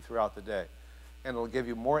energy throughout the day. And it'll give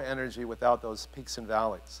you more energy without those peaks and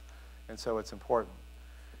valleys. And so it's important.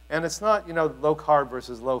 And it's not, low carb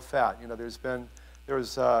versus low fat.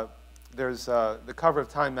 There's the cover of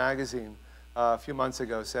Time magazine a few months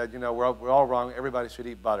ago said, we're all wrong. Everybody should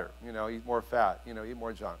eat butter, eat more fat, eat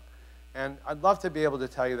more junk. And I'd love to be able to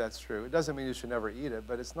tell you that's true. It doesn't mean you should never eat it,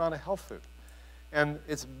 but it's not a health food. And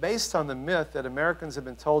it's based on the myth that Americans have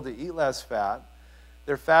been told to eat less fat.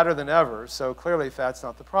 They're fatter than ever, so clearly fat's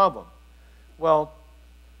not the problem. Well,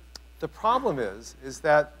 the problem is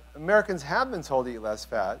that Americans have been told to eat less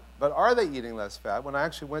fat, but are they eating less fat? When I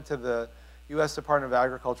actually went to the U.S. Department of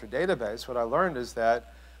Agriculture database, what I learned is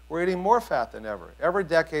that we're eating more fat than ever. Every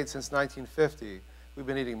decade since 1950, we've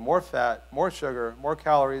been eating more fat, more sugar, more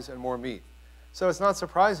calories, and more meat. So it's not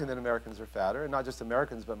surprising that Americans are fatter, and not just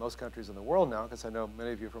Americans, but most countries in the world now, because I know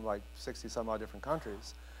many of you from like 60-some-odd different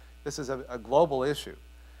countries. This is a global issue.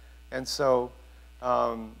 And so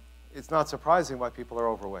it's not surprising why people are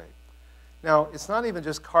overweight. Now, it's not even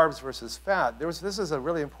just carbs versus fat. This is a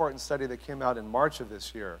really important study that came out in March of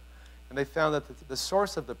this year, and they found that the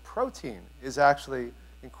source of the protein is actually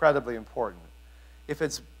incredibly important. If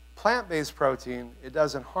it's plant-based protein, it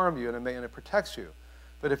doesn't harm you and it protects you.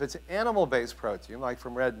 But if it's animal-based protein, like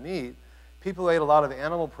from red meat, people who ate a lot of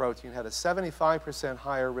animal protein had a 75%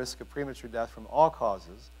 higher risk of premature death from all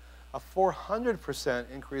causes, a 400%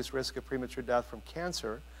 increased risk of premature death from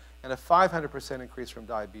cancer, and a 500% increase from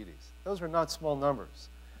diabetes. Those are not small numbers.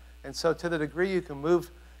 And so to the degree you can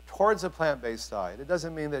move towards a plant-based diet, it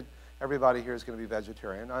doesn't mean that everybody here is going to be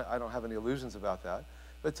vegetarian. I don't have any illusions about that.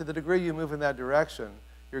 But to the degree you move in that direction,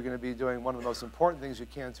 you're going to be doing one of the most important things you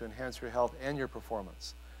can to enhance your health and your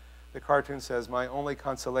performance. The cartoon says, my only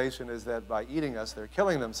consolation is that by eating us, they're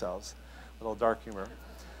killing themselves. A little dark humor.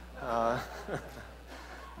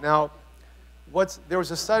 Now, there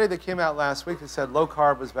was a study that came out last week that said low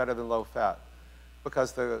carb was better than low fat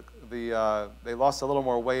because they lost a little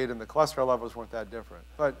more weight and the cholesterol levels weren't that different.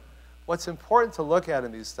 But what's important to look at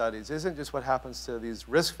in these studies isn't just what happens to these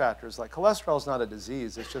risk factors. Like cholesterol is not a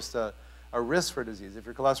disease. It's just a risk for disease. If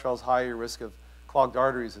your cholesterol is high, your risk of clogged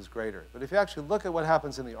arteries is greater. But if you actually look at what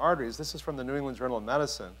happens in the arteries, this is from the New England Journal of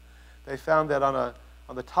Medicine, they found that on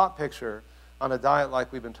the top picture, on a diet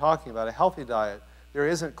like we've been talking about, a healthy diet, there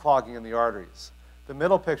isn't clogging in the arteries. The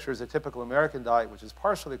middle picture is a typical American diet, which is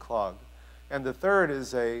partially clogged. And the third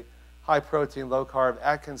is a high-protein, low-carb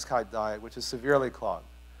Atkins-type diet, which is severely clogged.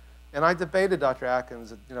 And I debated Dr.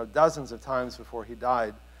 Atkins, dozens of times before he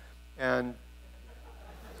died, and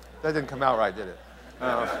that didn't come out right, did it?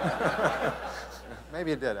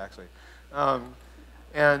 Maybe it did, actually.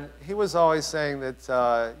 And he was always saying that,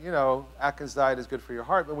 Atkins diet is good for your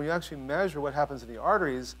heart, but when you actually measure what happens in the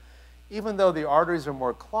arteries, even though the arteries are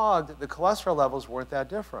more clogged, the cholesterol levels weren't that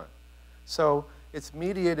different. So it's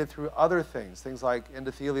mediated through other things like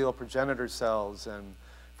endothelial progenitor cells and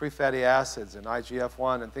free fatty acids and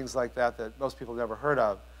IGF-1 and things like that that most people have never heard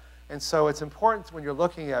of. And so it's important when you're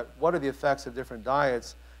looking at what are the effects of different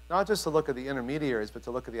diets, not just to look at the intermediaries, but to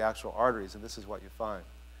look at the actual arteries, and this is what you find.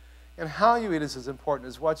 And how you eat is as important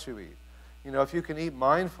as what you eat. You know, if you can eat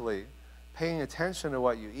mindfully, paying attention to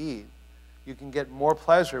what you eat, you can get more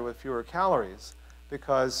pleasure with fewer calories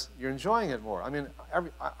because you're enjoying it more. I mean,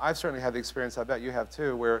 I've certainly had the experience, I bet you have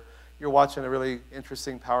too, where you're watching a really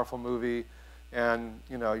interesting, powerful movie, and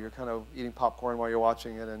you know, you're kind of eating popcorn while you're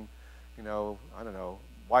watching it, and you know, I don't know,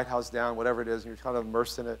 White House Down, whatever it is, and you're kind of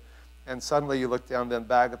immersed in it, and suddenly you look down, the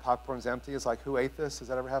bag of popcorn's empty. It's like, who ate this? Has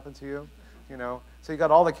that ever happened to you? You know, so you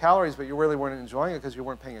got all the calories, but you really weren't enjoying it because you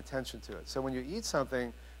weren't paying attention to it. So when you eat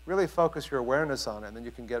something, really focus your awareness on it, and then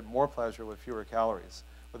you can get more pleasure with fewer calories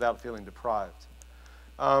without feeling deprived.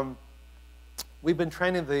 We've been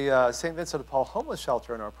training the St. Vincent de Paul homeless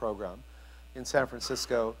shelter in our program in San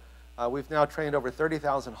Francisco. We've now trained over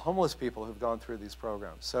 30,000 homeless people who've gone through these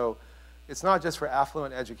programs. So it's not just for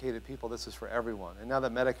affluent, educated people. This is for everyone. And now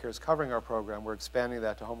that Medicare is covering our program, we're expanding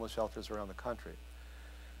that to homeless shelters around the country.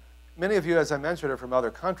 Many of you, as I mentioned, are from other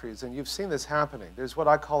countries, and you've seen this happening. There's what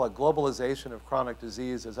I call a globalization of chronic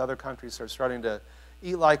disease as other countries are starting to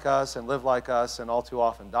eat like us and live like us and all too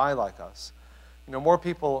often die like us. You know, more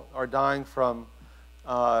people are dying from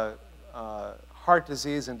heart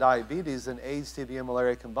disease and diabetes than AIDS, TB, and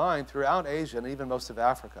malaria combined throughout Asia and even most of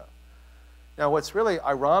Africa. Now, what's really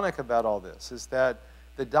ironic about all this is that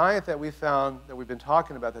the diet that we found, that we've been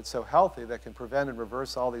talking about, that's so healthy, that can prevent and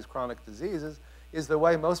reverse all these chronic diseases, is the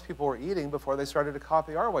way most people were eating before they started to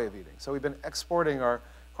copy our way of eating. So we've been exporting our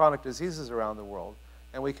chronic diseases around the world,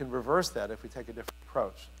 and we can reverse that if we take a different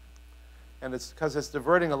approach. And it's because it's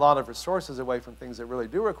diverting a lot of resources away from things that really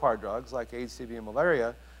do require drugs, like AIDS, TB, and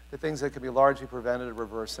malaria, to things that can be largely prevented or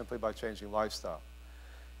reversed simply by changing lifestyle.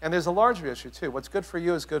 And there's a larger issue, too. What's good for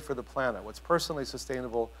you is good for the planet. What's personally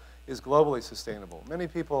sustainable is globally sustainable. Many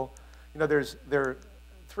people, you know, there are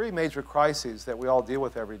three major crises that we all deal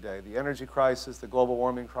with every day: the energy crisis, the global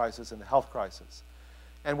warming crisis, and the health crisis.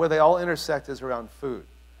 And where they all intersect is around food.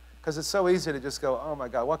 Because it's so easy to just go, oh my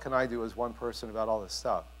God, what can I do as one person about all this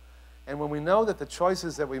stuff? And when we know that the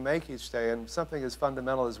choices that we make each day, and something as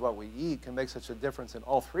fundamental as what we eat, can make such a difference in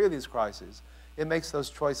all three of these crises, it makes those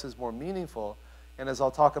choices more meaningful. And as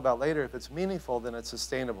I'll talk about later, if it's meaningful, then it's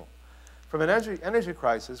sustainable. From an energy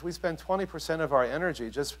crisis, we spend 20% of our energy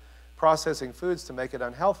just processing foods to make it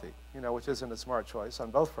unhealthy, you know, which isn't a smart choice on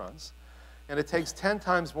both fronts. And it takes 10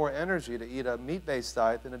 times more energy to eat a meat-based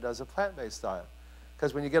diet than it does a plant-based diet.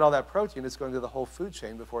 Because when you get all that protein, it's going to the whole food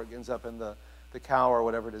chain before it ends up in the cow or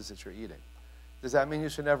whatever it is that you're eating. Does that mean you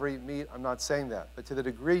should never eat meat? I'm not saying that. But to the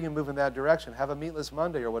degree you move in that direction, have a meatless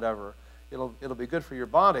Monday or whatever, it'll be good for your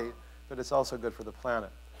body, but it's also good for the planet.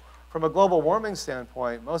 From a global warming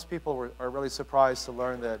standpoint, most people are really surprised to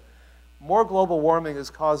learn that more global warming is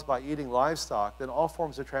caused by eating livestock than all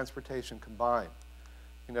forms of transportation combined.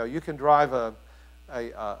 You know, you can drive a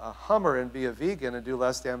Hummer and be a vegan and do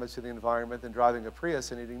less damage to the environment than driving a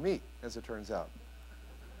Prius and eating meat, as it turns out.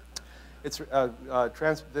 It's,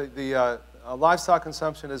 livestock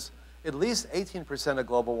consumption is at least 18% of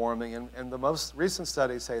global warming, and the most recent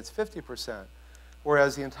studies say it's 50%,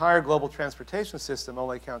 whereas the entire global transportation system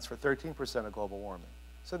only accounts for 13% of global warming.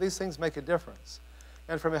 So these things make a difference.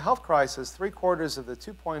 And from a health crisis, 3/4 of the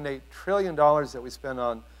 $2.8 trillion that we spend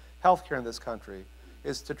on healthcare in this country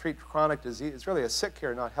is to treat chronic disease. It's really a sick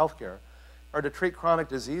care, not healthcare, or to treat chronic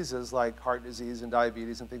diseases like heart disease and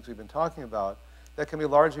diabetes and things we've been talking about that can be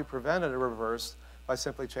largely prevented or reversed by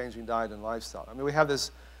simply changing diet and lifestyle. I mean, we have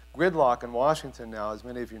this gridlock in Washington now, as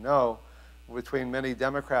many of you know, between many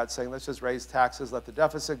Democrats saying, let's just raise taxes, let the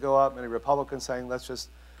deficit go up, many Republicans saying, let's just,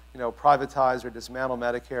 you know, privatize or dismantle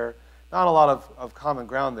Medicare. Not a lot of common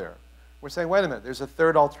ground there. We're saying, wait a minute, there's a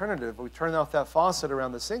third alternative. We turn off that faucet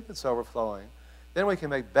around the sink that's overflowing, then we can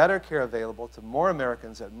make better care available to more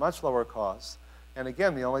Americans at much lower costs. And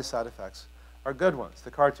again, the only side effects are good ones.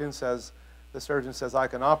 The cartoon says, the surgeon says, I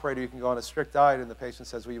can operate, or you can go on a strict diet, and the patient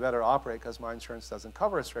says, well, you better operate because my insurance doesn't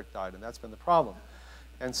cover a strict diet, and that's been the problem.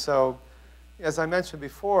 And so, as I mentioned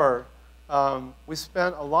before, we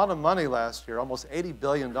spent a lot of money last year, almost $80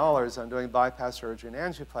 billion on doing bypass surgery and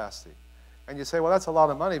angioplasty. And you say, well, that's a lot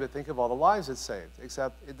of money, but think of all the lives it saved,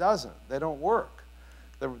 except it doesn't. They don't work.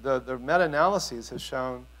 The meta-analyses have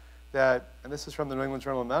shown that, and this is from the New England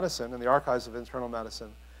Journal of Medicine and the Archives of Internal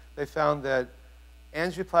Medicine, they found that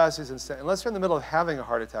angioplasties and stents, unless you're in the middle of having a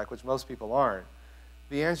heart attack, which most people aren't,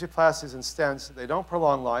 the angioplasties and stents, they don't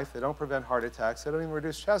prolong life, they don't prevent heart attacks, they don't even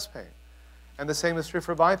reduce chest pain. And the same is true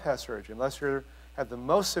for bypass surgery. Unless you have the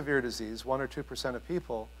most severe disease, 1 or 2% of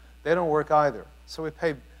people, they don't work either. So we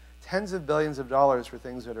pay tens of billions of dollars for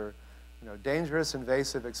things that are dangerous,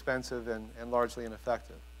 invasive, expensive, and largely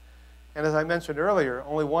ineffective. And as I mentioned earlier,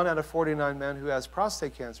 only 1 out of 49 men who has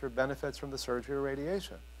prostate cancer benefits from the surgery or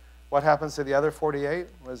radiation. What happens to the other 48?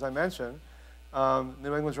 Well, as I mentioned,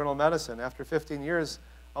 New England Journal of Medicine, after 15 years,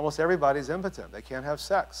 almost everybody's impotent. They can't have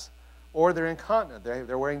sex. Or they're incontinent.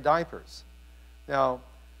 They're wearing diapers. Now,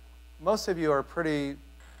 most of you are pretty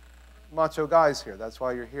macho guys here. That's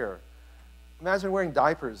why you're here. Imagine wearing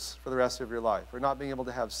diapers for the rest of your life, or not being able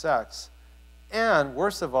to have sex. And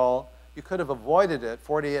worst of all, you could have avoided it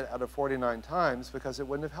 48 out of 49 times because it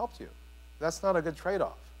wouldn't have helped you. That's not a good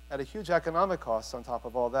trade-off. At a huge economic cost on top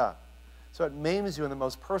of all that. So it maims you in the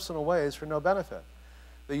most personal ways for no benefit.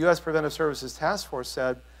 The U.S. Preventive Services Task Force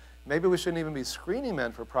said, maybe we shouldn't even be screening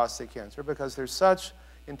men for prostate cancer because there's such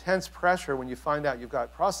intense pressure when you find out you've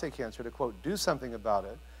got prostate cancer to, quote, do something about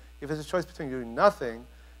it. If it's a choice between doing nothing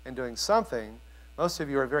and doing something, most of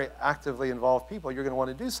you are very actively involved people. You're going to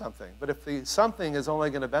want to do something. But if the something is only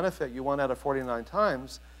going to benefit you 1 out of 49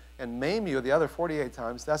 times and maim you the other 48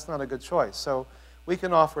 times, that's not a good choice. So we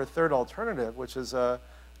can offer a third alternative, which is an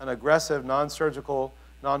aggressive, non-surgical,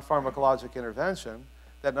 non-pharmacologic intervention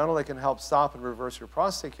that not only can help stop and reverse your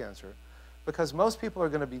prostate cancer, because most people are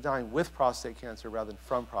going to be dying with prostate cancer rather than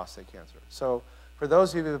from prostate cancer. So for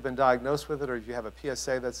those of you who have been diagnosed with it, or if you have a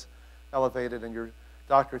PSA that's elevated and your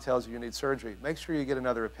doctor tells you you need surgery, make sure you get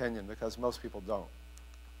another opinion because most people don't.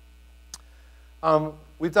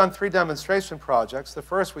 We've done 3 demonstration projects. The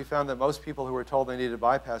first, we found that most people who were told they needed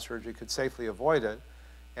bypass surgery could safely avoid it.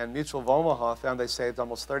 And Mutual of Omaha found they saved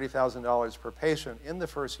almost $30,000 per patient in the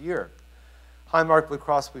first year. Highmark Blue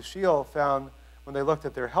Cross Blue Shield found when they looked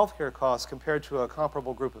at their healthcare costs compared to a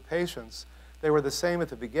comparable group of patients, they were the same at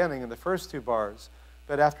the beginning in the first 2 bars,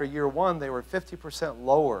 but after year 1, they were 50%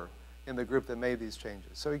 lower in the group that made these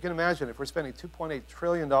changes. So you can imagine if we're spending $2.8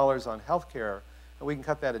 trillion on healthcare and we can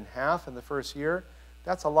cut that in half in the first year,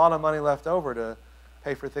 that's a lot of money left over to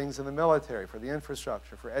pay for things in the military, for the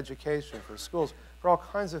infrastructure, for education, for schools, for all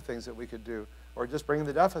kinds of things that we could do, or just bring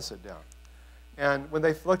the deficit down. And when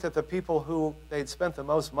they looked at the people who they'd spent the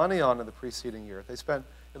most money on in the preceding year, if they spent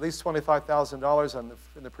at least $25,000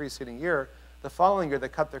 in the preceding year, the following year they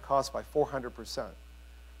cut their costs by 400%.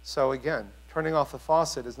 So again, turning off the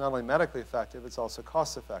faucet is not only medically effective, it's also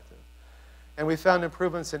cost effective. And we found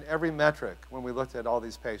improvements in every metric when we looked at all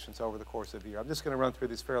these patients over the course of a year. I'm just going to run through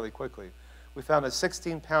these fairly quickly. We found a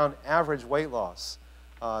 16-pound average weight loss.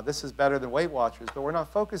 This is better than Weight Watchers, but we're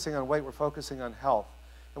not focusing on weight, we're focusing on health.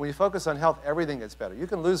 And when you focus on health, everything gets better. You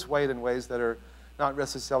can lose weight in ways that are not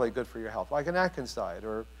necessarily good for your health, like an Atkins diet,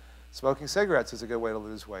 or smoking cigarettes is a good way to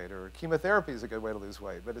lose weight, or chemotherapy is a good way to lose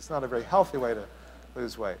weight, but it's not a very healthy way to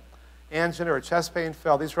lose weight. Angina or chest pain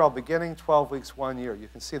fell. These are all beginning 12 weeks, 1 year. You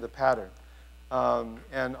can see the pattern.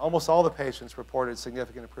 And almost all the patients reported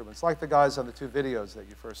significant improvements, like the guys on the 2 videos that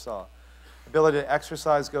you first saw. Ability to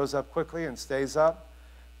exercise goes up quickly and stays up.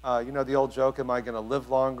 You know the old joke, am I going to live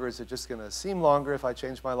longer? Is it just going to seem longer if I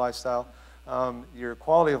change my lifestyle? Your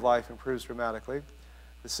quality of life improves dramatically.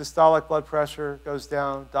 The systolic blood pressure goes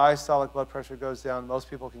down. Diastolic blood pressure goes down. Most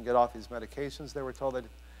people can get off these medications they were told they'd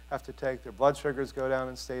have to take. Their blood sugars go down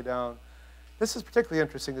and stay down. This is particularly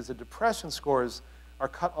interesting as the depression scores are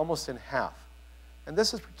cut almost in half. And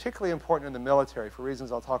this is particularly important in the military for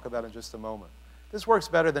reasons I'll talk about in just a moment. This works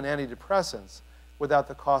better than antidepressants without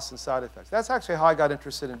the costs and side effects. That's actually how I got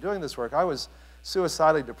interested in doing this work. I was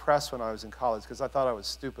suicidally depressed when I was in college because I thought I was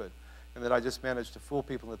stupid and that I just managed to fool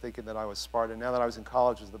people into thinking that I was smart. And now that I was in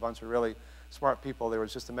college with a bunch of really smart people, there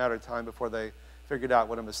was just a matter of time before they figured out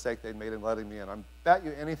what a mistake they'd made in letting me in. I bet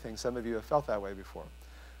you anything some of you have felt that way before.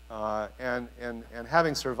 And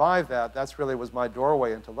having survived that, that's really was my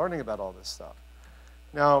doorway into learning about all this stuff.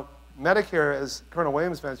 Now, Medicare, as Colonel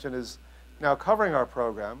Williams mentioned, is now covering our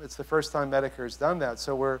program. It's the first time Medicare's done that.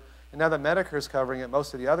 So and now that Medicare's covering it,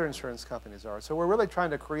 most of the other insurance companies are. So we're really trying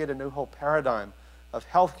to create a new whole paradigm of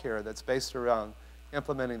healthcare that's based around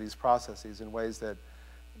implementing these processes in ways that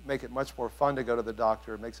make it much more fun to go to the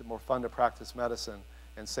doctor, makes it more fun to practice medicine,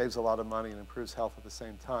 and saves a lot of money and improves health at the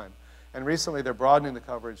same time. And recently they're broadening the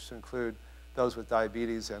coverage to include those with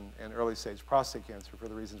diabetes and early stage prostate cancer for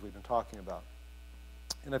the reasons we've been talking about.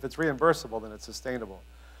 And if it's reimbursable, then it's sustainable.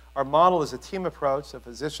 Our model is a team approach. The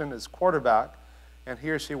physician is quarterback, and he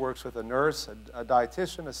or she works with a nurse, a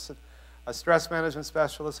dietitian, a stress management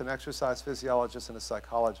specialist, an exercise physiologist, and a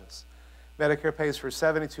psychologist. Medicare pays for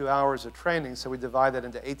 72 hours of training, so we divide that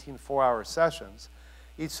into 18 4-hour sessions.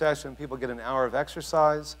 Each session, people get an hour of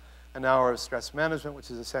exercise, an hour of stress management,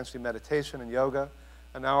 which is essentially meditation and yoga,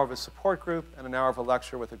 an hour of a support group, and an hour of a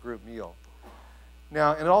lecture with a group meal.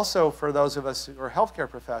 Now, and also for those of us who are healthcare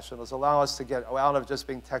professionals, allow us to get out of just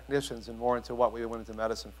being technicians and more into what we went into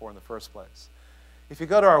medicine for in the first place. If you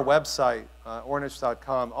go to our website,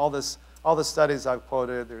 ornish.com, all the studies I've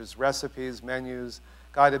quoted, there's recipes, menus,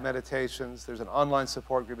 guided meditations, there's an online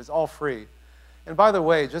support group, it's all free. And by the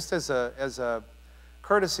way, just as a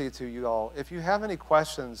courtesy to you all, if you have any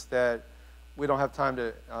questions that we don't have time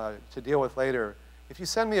to deal with later, if you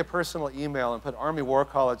send me a personal email and put Army War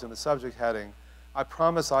College in the subject heading, I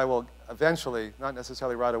promise I will eventually, not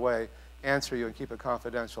necessarily right away, answer you and keep it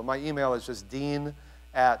confidential. My email is just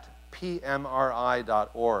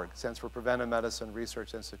dean@pmri.org. It stands for Preventive Medicine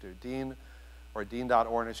Research Institute. Dean or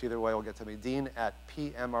dean.ornish, either way will get to me.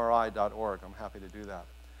 dean@pmri.org. I'm happy to do that.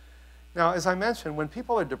 Now, as I mentioned, when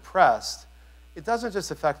people are depressed, it doesn't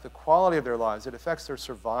just affect the quality of their lives, it affects their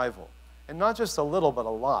survival. And not just a little, but a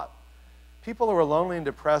lot. People who are lonely and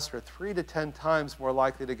depressed are 3 to 10 times more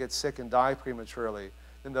likely to get sick and die prematurely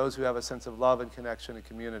than those who have a sense of love and connection and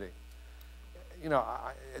community. You know,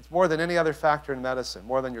 it's more than any other factor in medicine,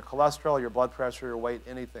 more than your cholesterol, your blood pressure, your weight,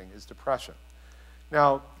 anything, is depression.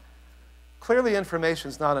 Now, clearly information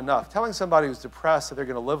is not enough. Telling somebody who's depressed that they're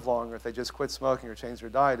going to live longer if they just quit smoking or change their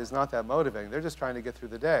diet is not that motivating. They're just trying to get through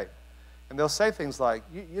the day. And they'll say things like,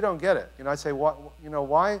 you don't get it. You know, I say, what, you know,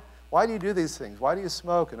 why do you do these things? Why do you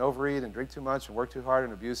smoke and overeat and drink too much and work too hard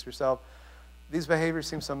and abuse yourself? These behaviors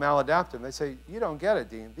seem so maladaptive. And they say, you don't get it,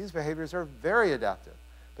 Dean. These behaviors are very adaptive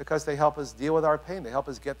because they help us deal with our pain. They help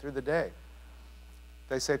us get through the day.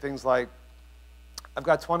 They say things like, I've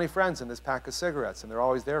got 20 friends in this pack of cigarettes, and they're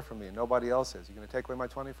always there for me, and nobody else is. You're going to take away my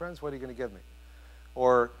 20 friends? What are you going to give me?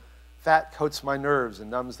 Or fat coats my nerves and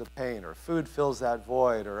numbs the pain, or food fills that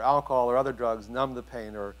void, or alcohol or other drugs numb the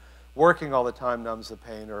pain, or working all the time numbs the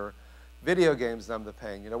pain, or video games numb the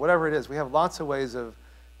pain. You know, whatever it is, we have lots of ways of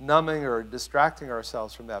numbing or distracting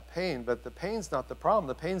ourselves from that pain, but the pain's not the problem.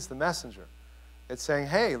 The pain's the messenger. It's saying,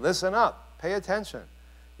 hey, listen up, pay attention.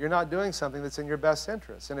 You're not doing something that's in your best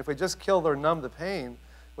interest. And if we just kill or numb the pain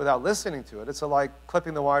without listening to it, it's like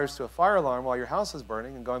clipping the wires to a fire alarm while your house is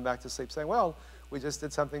burning and going back to sleep saying, well, we just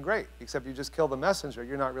did something great, except you just killed the messenger.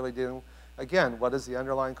 You're not really doing, again, what is the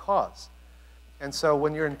underlying cause? And so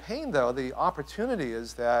when you're in pain, though, the opportunity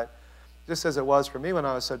is that, just as it was for me when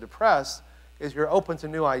I was so depressed, is you're open to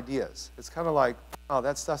new ideas. It's kind of like, oh,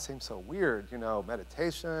 that stuff seems so weird, you know,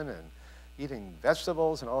 meditation and eating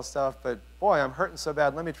vegetables and all this stuff, but boy, I'm hurting so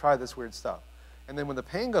bad, let me try this weird stuff. And then when the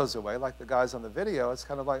pain goes away, like the guys on the video, it's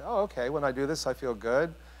kind of like, oh, okay, when I do this, I feel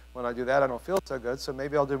good. When I do that, I don't feel so good, so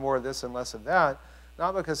maybe I'll do more of this and less of that,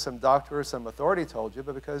 not because some doctor or some authority told you,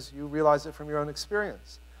 but because you realize it from your own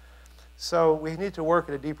experience. So we need to work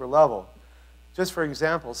at a deeper level. Just for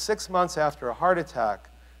example, 6 months after a heart attack,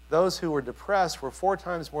 those who were depressed were 4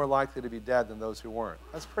 times more likely to be dead than those who weren't.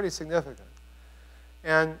 That's pretty significant.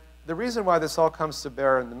 And the reason why this all comes to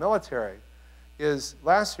bear in the military is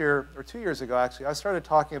last year, or 2 years ago actually, I started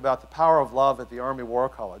talking about the power of love at the Army War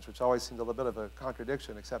College, which always seemed a little bit of a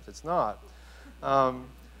contradiction, except it's not.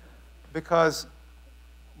 Because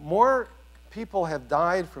more people have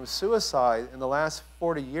died from suicide in the last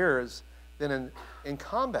 40 years than in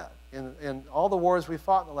combat, in all the wars we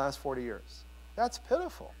fought in the last 40 years. That's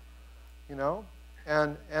pitiful, you know?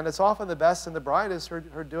 And it's often the best and the brightest who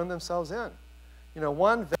are doing themselves in. You know,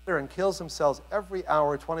 one veteran kills themselves every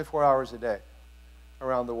hour, 24 hours a day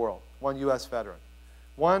around the world, one U.S. veteran.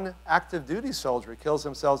 One active duty soldier kills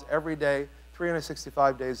themselves every day,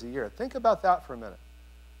 365 days a year. Think about that for a minute,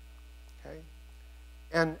 okay?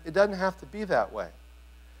 And it doesn't have to be that way.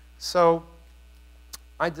 So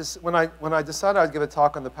when I decided I'd give a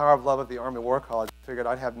talk on the power of love at the Army War College, I figured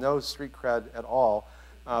I'd have no street cred at all,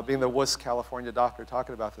 being the wuss California doctor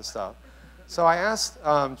talking about this stuff. So I asked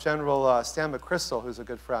General Stan McChrystal, who's a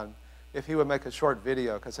good friend, if he would make a short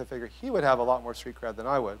video, because I figured he would have a lot more street cred than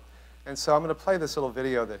I would. And so I'm going to play this little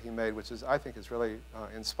video that he made, which I think is really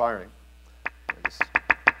inspiring. Let me just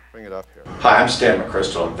bring it up here. Hi, I'm Stan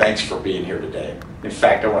McChrystal, and thanks for being here today. In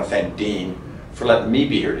fact, I want to thank Dean for letting me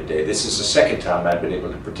be here today. This is the second time I've been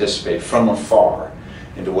able to participate from afar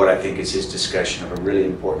into what I think is his discussion of a really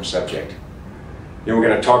important subject. You know, we're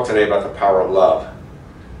going to talk today about the power of love.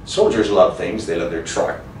 Soldiers love things. They love their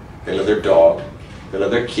truck, they love their dog, they love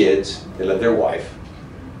their kids, they love their wife.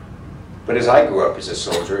 But as I grew up as a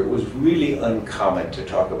soldier, it was really uncommon to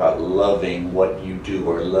talk about loving what you do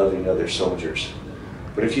or loving other soldiers.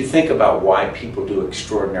 But if you think about why people do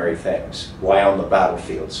extraordinary things, why on the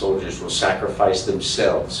battlefield soldiers will sacrifice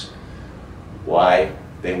themselves, why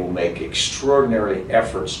they will make extraordinary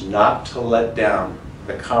efforts not to let down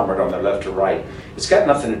the comrade on their left or right, it's got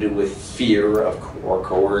nothing to do with fear or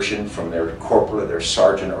coercion from their corporal or their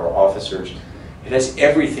sergeant or officers. It has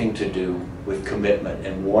everything to do with commitment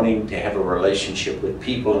and wanting to have a relationship with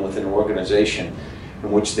people and with an organization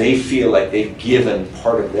in which they feel like they've given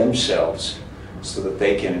part of themselves so that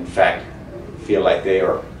they can, in fact, feel like they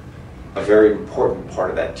are a very important part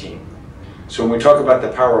of that team. So when we talk about the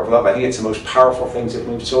power of love, I think it's the most powerful things that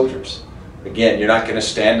move soldiers. Again, you're not going to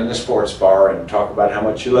stand in a sports bar and talk about how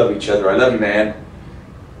much you love each other. I love you, man.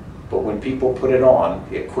 But when people put it on,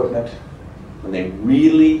 the equipment, when they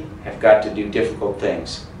really have got to do difficult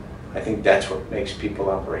things, I think that's what makes people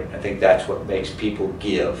operate. I think that's what makes people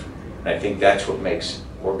give. And I think that's what makes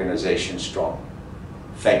organizations strong.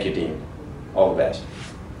 Thank you, Dean. All the best.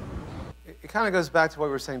 It kind of goes back to what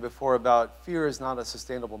we were saying before about fear is not a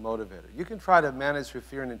sustainable motivator. You can try to manage through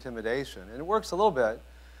fear and intimidation, and it works a little bit,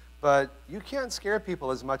 but you can't scare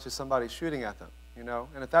people as much as somebody shooting at them, you know?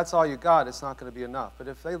 And if that's all you got, it's not going to be enough. But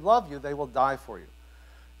if they love you, they will die for you.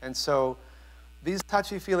 And so these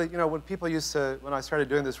touchy-feely, you know, when people used to, when I started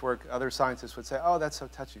doing this work, other scientists would say, oh, that's so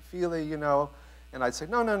touchy-feely, you know? And I'd say,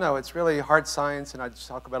 no, no, no, it's really hard science, and I'd just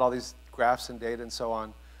talk about all these graphs and data and so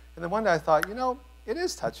on. And then one day I thought, you know, it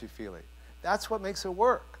is touchy-feely. That's what makes it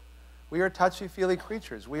work. We are touchy-feely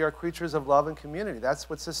creatures. We are creatures of love and community. That's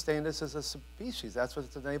what sustained us as a species. That's what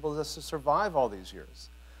enabled us to survive all these years.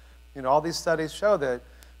 You know, all these studies show that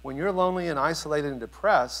when you're lonely and isolated and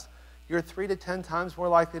depressed, you're 3 to 10 times more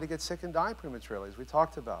likely to get sick and die prematurely, as we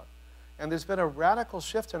talked about. And there's been a radical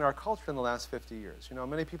shift in our culture in the last 50 years. You know,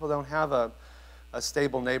 many people don't have a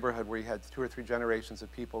stable neighborhood where you had 2 or 3 generations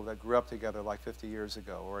of people that grew up together like 50 years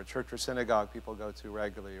ago, or a church or synagogue people go to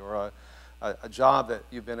regularly, or a job that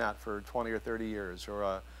you've been at for 20 or 30 years,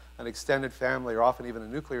 or an extended family, or often even a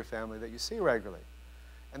nuclear family that you see regularly.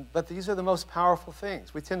 But these are the most powerful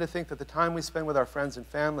things. We tend to think that the time we spend with our friends and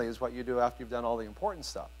family is what you do after you've done all the important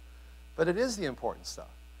stuff. But it is the important stuff.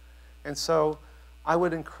 And so I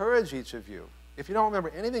would encourage each of you, if you don't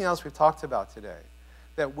remember anything else we've talked about today,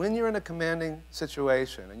 that when you're in a commanding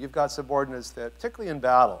situation and you've got subordinates that, particularly in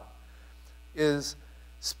battle, is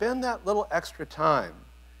spend that little extra time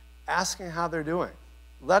asking how they're doing,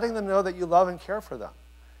 letting them know that you love and care for them.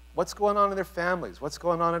 What's going on in their families? What's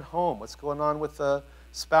going on at home? What's going on with the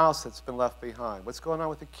spouse that's been left behind? What's going on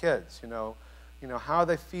with the kids? You know, how are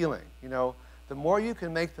they feeling? You know, the more you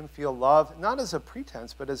can make them feel loved, not as a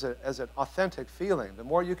pretense, but as an authentic feeling, the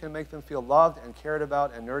more you can make them feel loved and cared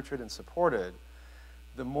about and nurtured and supported,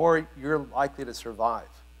 the more you're likely to survive.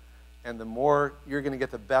 And the more you're going to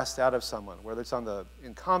get the best out of someone, whether it's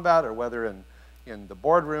in combat or whether in the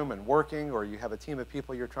boardroom and working, or you have a team of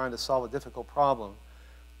people you're trying to solve a difficult problem,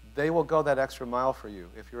 they will go that extra mile for you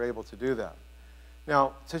if you're able to do that.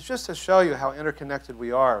 Now, just to show you how interconnected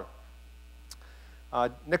we are,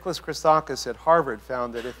 Nicholas Christakis at Harvard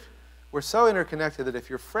found that if we're so interconnected that if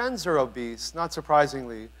your friends are obese, not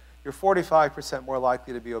surprisingly, you're 45% more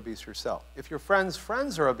likely to be obese yourself. If your friends'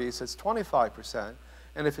 friends are obese, it's 25%.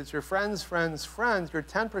 And if it's your friends' friends' friends, you're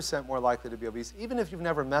 10% more likely to be obese, even if you've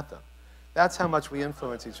never met them. That's how much we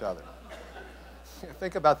influence each other.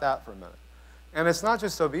 Think about that for a minute. And it's not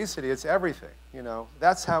just obesity, it's everything. You know,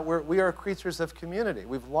 that's how we are creatures of community.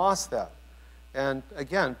 We've lost that. And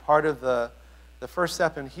again, part of the first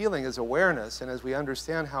step in healing is awareness. And as we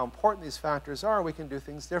understand how important these factors are, we can do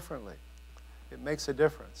things differently. It makes a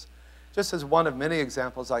difference. Just as one of many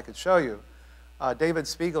examples I could show you, David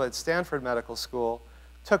Spiegel at Stanford Medical School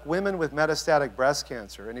took women with metastatic breast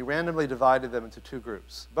cancer, and he randomly divided them into 2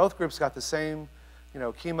 groups. Both groups got the same, you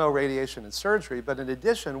know, chemo, radiation, and surgery, but in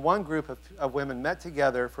addition, one group of women met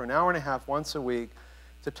together for an hour and a half once a week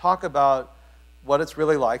to talk about what it's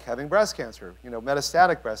really like having breast cancer, you know,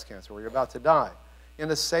 metastatic breast cancer, where you're about to die,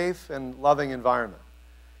 in a safe and loving environment.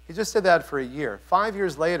 He just did that for a year. 5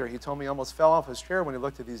 years later, he told me he almost fell off his chair when he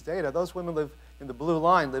looked at these data. Those women in the blue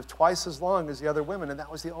line lived twice as long as the other women, and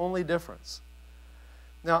that was the only difference.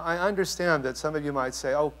 Now, I understand that some of you might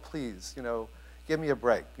say, oh, please, you know, give me a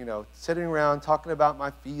break. You know, sitting around talking about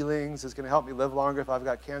my feelings is going to help me live longer if I've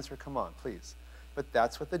got cancer. Come on, please. But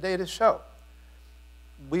that's what the data show.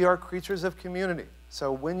 We are creatures of community.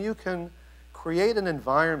 So when you can create an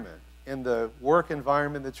environment in the work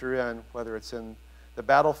environment that you're in, whether it's in the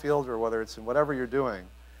battlefield or whether it's in whatever you're doing,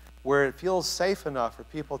 where it feels safe enough for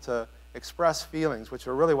people to express feelings, which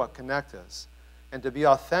are really what connect us, and to be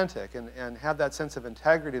authentic and have that sense of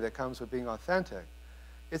integrity that comes with being authentic,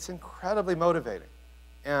 it's incredibly motivating.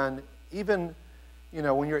 And even, you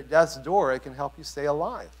know, when you're at death's door, it can help you stay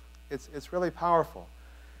alive. It's really powerful.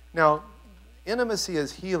 Now, intimacy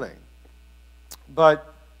is healing,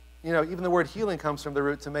 but, you know, even the word healing comes from the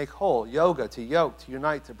root to make whole, yoga, to yoke, to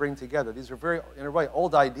unite, to bring together. These are in a way,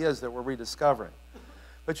 old ideas that we're rediscovering.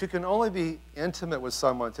 But you can only be intimate with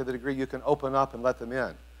someone to the degree you can open up and let them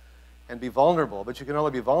in and be vulnerable. But you can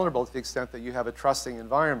only be vulnerable to the extent that you have a trusting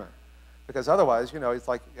environment. Because otherwise, it's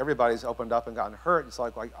like everybody's opened up and gotten hurt. It's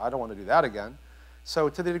like I don't want to do that again. So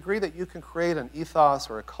to the degree that you can create an ethos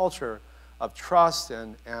or a culture of trust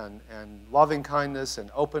and loving kindness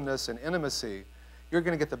and openness and intimacy, you're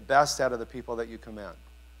going to get the best out of the people that you come in.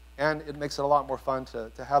 And it makes it a lot more fun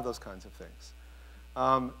to have those kinds of things.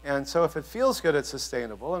 And so if it feels good, it's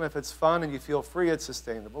sustainable. And if it's fun and you feel free, it's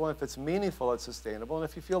sustainable. And if it's meaningful, it's sustainable. And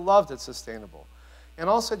if you feel loved, it's sustainable. And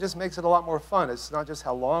also it just makes it a lot more fun. It's not just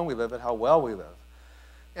how long we live, but how well we live.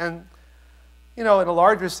 And, in a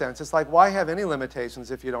larger sense, it's like, why have any limitations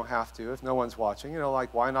if you don't have to, if no one's watching?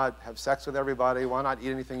 Like, why not have sex with everybody? Why not eat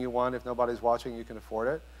anything you want if nobody's watching, you can afford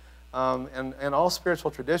it? And all spiritual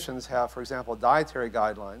traditions have, for example, dietary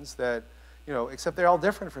guidelines that, except they're all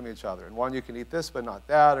different from each other. In one, you can eat this but not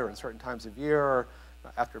that, or in certain times of year, or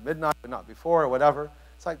after midnight but not before, or whatever.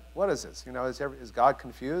 It's like, what is this? Is God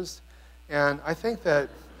confused? And I think that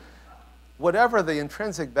whatever the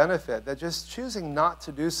intrinsic benefit, that just choosing not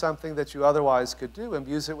to do something that you otherwise could do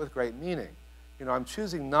imbues it with great meaning. I'm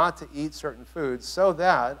choosing not to eat certain foods so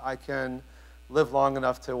that I can live long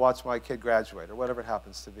enough to watch my kid graduate, or whatever it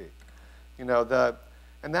happens to be.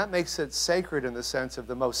 And that makes it sacred in the sense of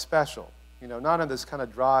the most special. Not in this kind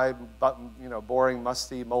of dry, boring,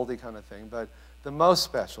 musty, moldy kind of thing, but the most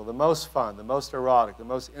special, the most fun, the most erotic, the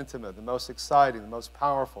most intimate, the most exciting, the most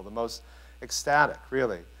powerful, the most ecstatic,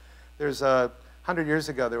 really. There's 100 years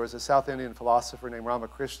ago, there was a South Indian philosopher named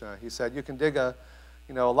Ramakrishna. He said, you can dig a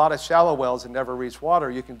lot of shallow wells and never reach water.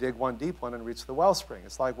 You can dig one deep one and reach the wellspring.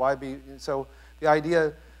 It's like, why be? So the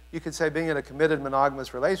idea, you could say being in a committed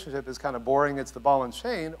monogamous relationship is kind of boring. It's the ball and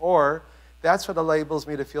chain. Or that's what enables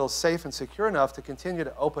me to feel safe and secure enough to continue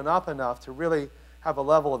to open up enough to really have a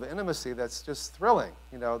level of intimacy that's just thrilling,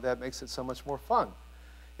 that makes it so much more fun.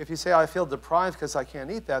 If you say, I feel deprived because I can't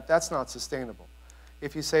eat that, that's not sustainable.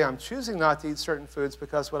 If you say, I'm choosing not to eat certain foods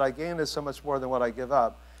because what I gain is so much more than what I give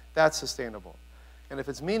up, that's sustainable. And if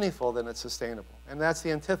it's meaningful, then it's sustainable. And that's the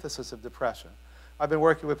antithesis of depression. I've been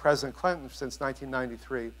working with President Clinton since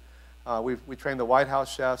 1993. We trained the White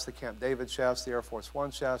House chefs, the Camp David chefs, the Air Force One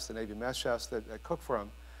chefs, the Navy mess chefs that cook for him.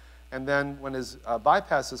 And then when his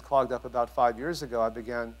bypasses clogged up about 5 years ago, I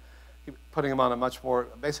began putting him on a much more,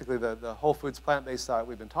 basically the whole foods plant-based diet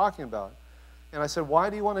we've been talking about. And I said, why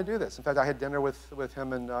do you want to do this? In fact, I had dinner with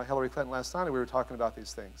him and Hillary Clinton last night, and we were talking about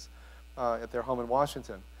these things at their home in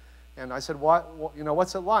Washington. And I said,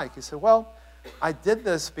 what's it like? He said, well, I did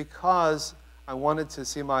this because I wanted to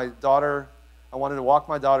see my daughter, I wanted to walk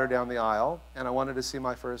my daughter down the aisle, and I wanted to see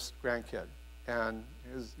my first grandkid. And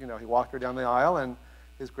he walked her down the aisle, and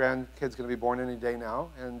his grandkid's going to be born any day now.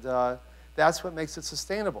 And that's what makes it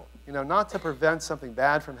sustainable. Not to prevent something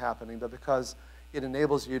bad from happening, but because it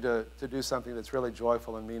enables you to do something that's really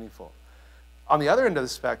joyful and meaningful. On the other end of the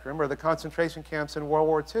spectrum are the concentration camps in World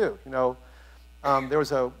War II. There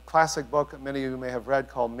was a classic book that many of you may have read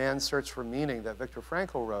called Man's Search for Meaning that Viktor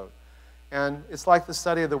Frankl wrote. And it's like the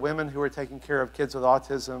study of the women who were taking care of kids with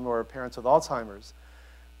autism or parents with Alzheimer's.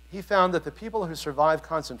 He found that the people who survived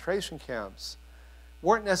concentration camps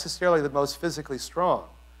weren't necessarily the most physically strong.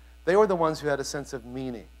 They were the ones who had a sense of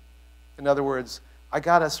meaning. In other words, I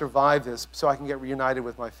got to survive this so I can get reunited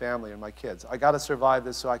with my family and my kids. I got to survive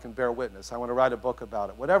this so I can bear witness. I want to write a book about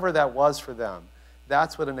it. Whatever that was for them,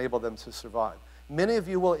 that's what enabled them to survive. Many of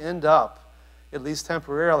you will end up, at least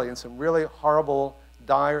temporarily, in some really horrible,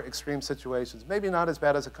 dire, extreme situations. Maybe not as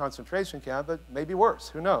bad as a concentration camp, but maybe worse.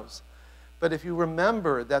 Who knows? But if you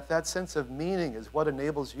remember that that sense of meaning is what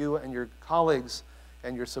enables you and your colleagues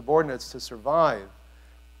and your subordinates to survive,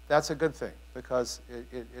 that's a good thing, because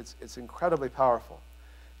it's incredibly powerful.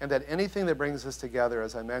 And that anything that brings us together,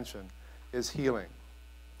 as I mentioned, is healing.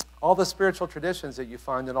 All the spiritual traditions that you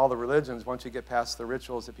find in all the religions, once you get past the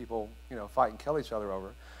rituals that people fight and kill each other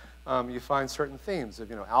over, you find certain themes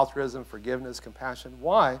of altruism, forgiveness, compassion.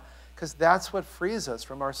 Why? Because that's what frees us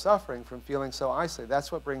from our suffering, from feeling so isolated.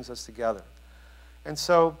 That's what brings us together. And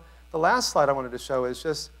so the last slide I wanted to show is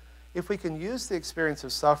just, if we can use the experience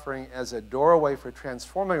of suffering as a doorway for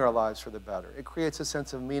transforming our lives for the better, it creates a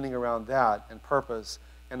sense of meaning around that and purpose,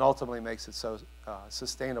 and ultimately makes it so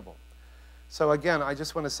sustainable. So again, I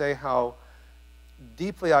just want to say how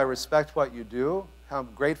deeply I respect what you do, how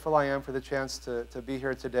grateful I am for the chance to be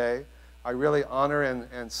here today. I really honor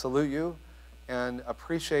and salute you and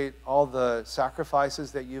appreciate all the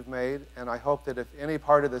sacrifices that you've made, and I hope that if any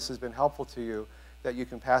part of this has been helpful to you, that you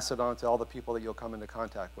can pass it on to all the people that you'll come into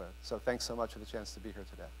contact with. So thanks so much for the chance to be here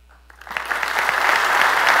today.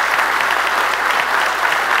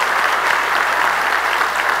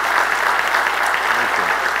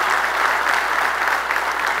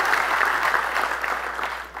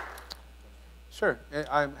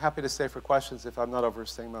 I'm happy to stay for questions if I'm not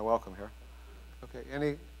overstaying my welcome here. Okay,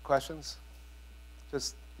 any questions?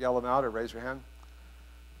 Just yell them out or raise your hand.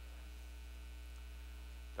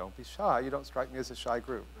 Don't be shy. You don't strike me as a shy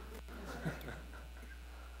group.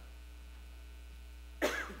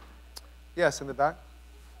 Yes, in the back.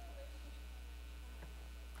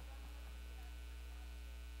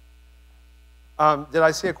 Did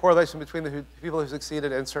I see a correlation between the people who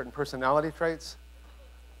succeeded and certain personality traits?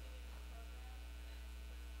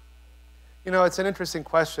 You know, it's an interesting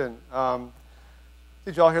question.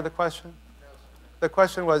 Did you all hear the question? The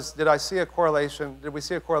question was, did we see a correlation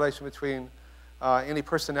between any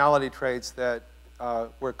personality traits that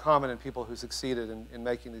were common in people who succeeded in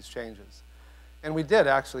making these changes? And we did,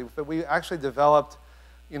 actually. But we actually developed,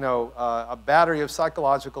 you know, a battery of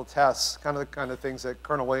psychological tests, kind of the kind of things that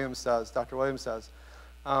Colonel Williams does, Dr. Williams does,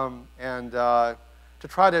 to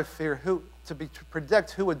try to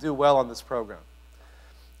predict who would do well on this program.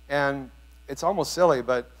 And it's almost silly,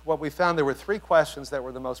 but what we found, there were 3 questions that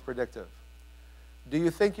were the most predictive. Do you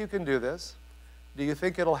think you can do this? Do you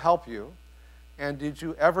think it'll help you? And did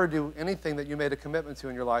you ever do anything that you made a commitment to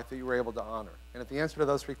in your life that you were able to honor? And if the answer to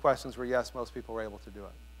those 3 questions were yes, most people were able to do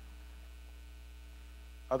it.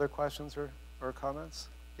 Other questions or comments?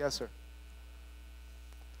 Yes, sir.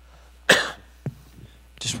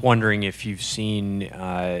 Just wondering if you've seen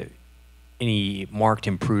any marked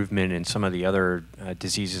improvement in some of the other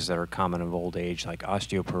diseases that are common of old age, like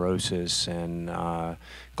osteoporosis and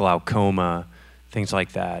glaucoma, things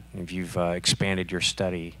like that, if you've expanded your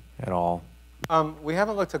study at all. We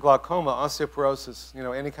haven't looked at glaucoma. Osteoporosis, you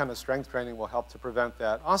know, any kind of strength training will help to prevent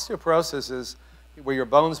that. Osteoporosis is where your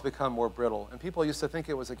bones become more brittle. And people used to think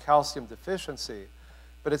it was a calcium deficiency,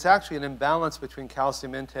 but it's actually an imbalance between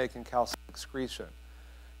calcium intake and calcium excretion.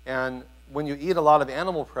 And when you eat a lot of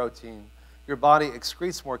animal protein, your body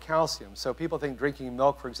excretes more calcium. So people think drinking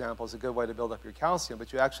milk, for example, is a good way to build up your calcium,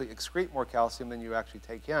 but you actually excrete more calcium than you actually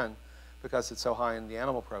take in because it's so high in the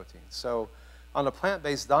animal protein. So on a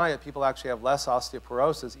plant-based diet, people actually have less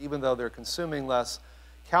osteoporosis, even though they're consuming less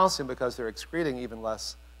calcium because they're excreting even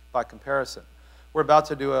less by comparison. We're about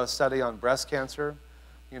to do a study on breast cancer.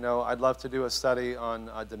 You know, I'd love to do a study on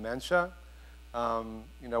dementia.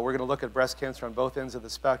 You know, we're going to look at breast cancer on both ends of the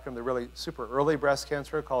spectrum. The really super early breast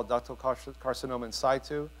cancer called ductal carcinoma in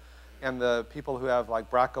situ, and the people who have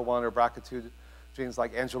like BRCA1 or BRCA2 genes,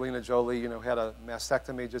 like Angelina Jolie, you know, had a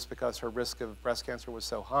mastectomy just because her risk of breast cancer was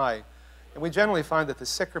so high. And we generally find that the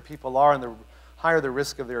sicker people are and the higher the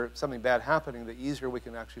risk of something bad happening, the easier we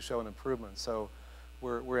can actually show an improvement. So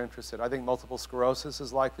we're interested. I think multiple sclerosis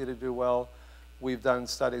is likely to do well. We've done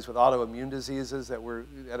studies with autoimmune diseases that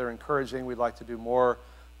are encouraging. We'd like to do more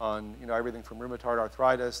on, you know, everything from rheumatoid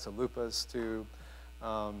arthritis to lupus to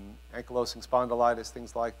ankylosing spondylitis,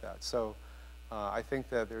 things like that. So I think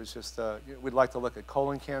that there's just, we'd like to look at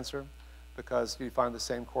colon cancer because you find the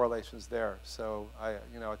same correlations there. So I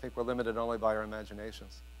think we're limited only by our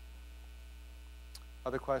imaginations.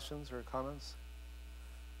 Other questions or comments?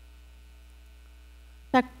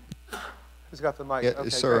 Who's got the mic? Yeah, okay,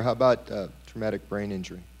 sir, great. how about traumatic brain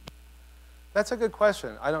injury? That's a good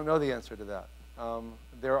question. I don't know the answer to that.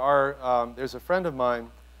 There's a friend of mine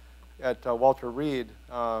at Walter Reed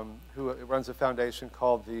who runs a foundation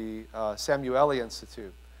called the Samueli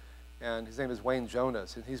Institute. And his name is Wayne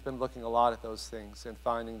Jonas. And he's been looking a lot at those things and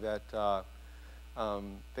finding that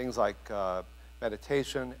things like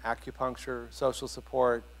meditation, acupuncture, social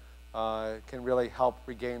support can really help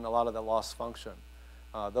regain a lot of the lost function.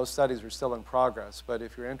 Those studies are still in progress, but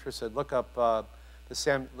if you're interested, look up the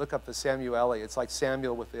Samueli. It's like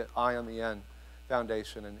Samuel with the I on the end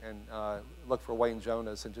foundation, and look for Wayne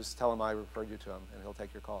Jonas and just tell him I referred you to him, and he'll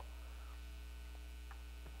take your call.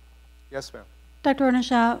 Yes, ma'am. Dr.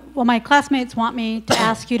 Ornish, well, my classmates want me to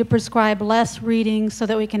ask you to prescribe less reading so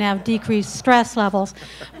that we can have decreased stress levels,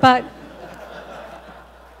 but...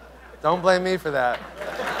 Don't blame me for that.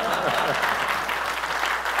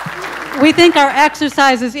 We think our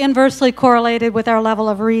exercise is inversely correlated with our level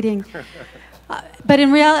of reading. But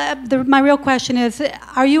in my real question is,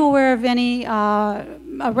 are you aware of any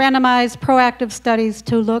randomized proactive studies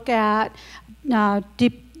to look at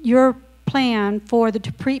your plan for the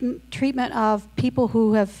treatment of people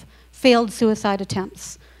who have failed suicide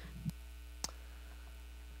attempts?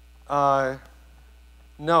 No,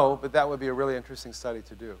 but that would be a really interesting study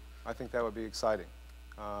to do. I think that would be exciting.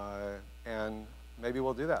 And maybe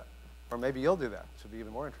we'll do that. Or maybe you'll do that, which would be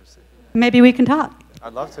even more interesting. Maybe we can talk.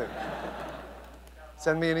 I'd love to.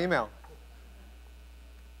 Send me an email.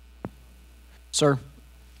 Sir.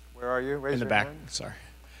 Where are you? Raise in the your back. hand. Sorry.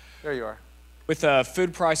 There you are. With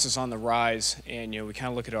food prices on the rise, and we kind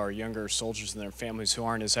of look at our younger soldiers and their families who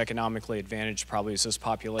aren't as economically advantaged probably as this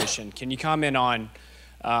population, can you comment on,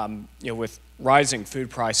 with rising food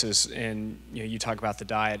prices, and you talk about the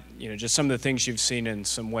diet, just some of the things you've seen in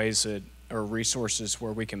some ways that or resources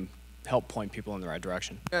where we can help point people in the right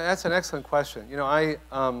direction? Yeah, that's an excellent question. In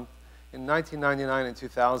 1999 and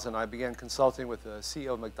 2000, I began consulting with the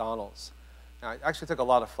CEO of McDonald's. I actually took a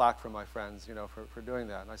lot of flack from my friends, for doing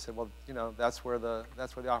that. And I said, well, that's where the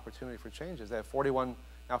opportunity for change is. They have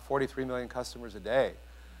 43 million customers a day.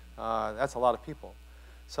 That's a lot of people.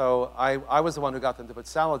 So I was the one who got them to put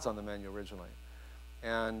salads on the menu originally.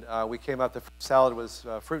 And we came up, the salad was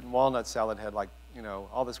fruit and walnut salad, had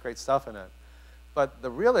all this great stuff in it. But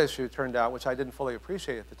the real issue turned out, which I didn't fully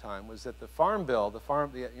appreciate at the time, was that the farm bill, the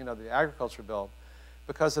agriculture bill,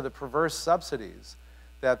 because of the perverse subsidies,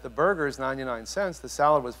 that the burger is 99 cents, the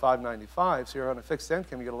salad was $5.95, so you're on a fixed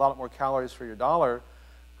income, you get a lot more calories for your dollar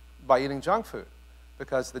by eating junk food,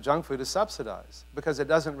 because the junk food is subsidized, because it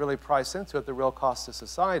doesn't really price into it the real cost to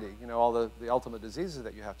society, all the ultimate diseases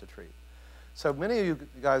that you have to treat. So many of you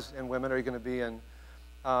guys and women are going to be in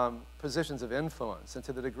positions of influence, and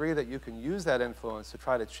to the degree that you can use that influence to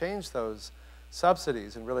try to change those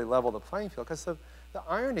subsidies and really level the playing field, because the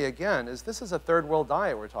irony, again, is this is a third world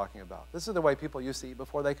diet we're talking about. This is the way people used to eat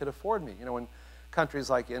before they could afford meat. When countries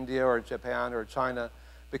like India or Japan or China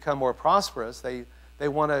become more prosperous, they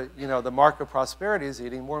want to, the mark of prosperity is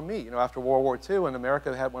eating more meat. After World War II, when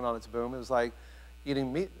America went on its boom, it was like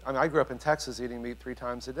eating meat. I mean, I grew up in Texas eating meat 3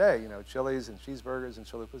 times a day, chilies and cheeseburgers and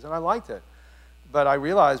chalupas, and I liked it. But I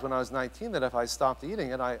realized when I was 19 that if I stopped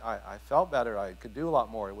eating it, I felt better. I could do a lot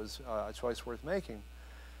more. It was a choice worth making.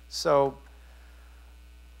 So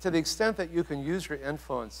to the extent that you can use your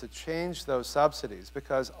influence to change those subsidies,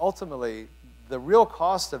 because ultimately the real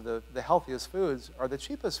cost of the healthiest foods are the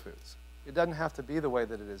cheapest foods. It doesn't have to be the way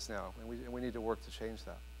that it is now, and we need to work to change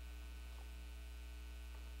that.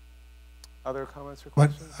 Other comments or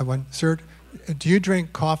questions? Sir, do you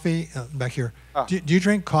drink coffee, back here, do you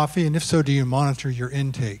drink coffee, and if so, do you monitor your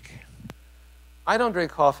intake? I don't drink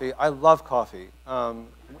coffee. I love coffee.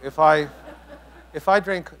 If I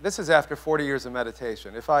drink, this is after 40 years of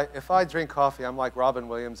meditation. If I drink coffee, I'm like Robin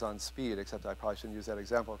Williams on Speed, except I probably shouldn't use that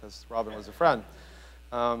example because Robin was a friend.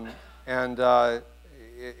 I'm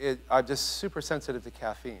just super sensitive to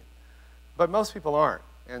caffeine. But most people aren't.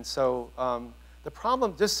 And so the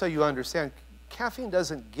problem, just so you understand, caffeine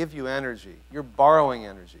doesn't give you energy. You're borrowing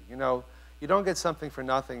energy. You don't get something for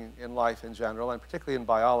nothing in life in general, and particularly in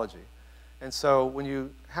biology. And so when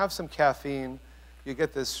you have some caffeine, you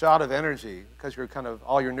get this shot of energy because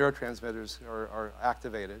all your neurotransmitters are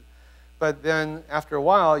activated. But then after a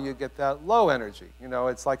while, you get that low energy.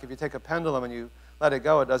 It's like if you take a pendulum and you let it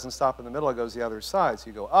go, it doesn't stop in the middle, it goes the other side. So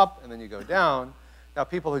you go up and then you go down. Now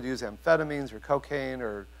people who use amphetamines or cocaine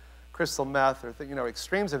or crystal meth or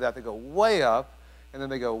extremes of that, they go way up and then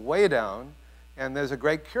they go way down. And there's a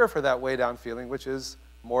great cure for that way down feeling, which is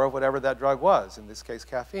more of whatever that drug was, in this case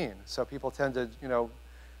caffeine. So people tend to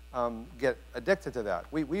get addicted to that.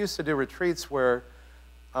 We used to do retreats where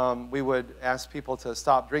we would ask people to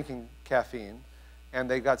stop drinking caffeine, and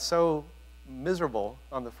they got so miserable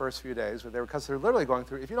on the first few days because they're literally going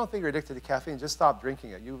through, if you don't think you're addicted to caffeine, just stop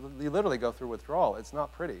drinking it. You literally go through withdrawal. It's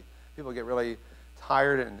not pretty. People get really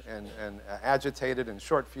tired and agitated and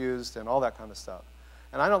short-fused and all that kind of stuff.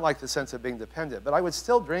 And I don't like the sense of being dependent, but I would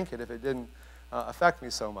still drink it if it didn't affect me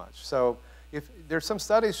so much. So there's some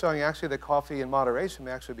studies showing actually that coffee in moderation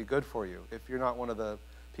may actually be good for you if you're not one of the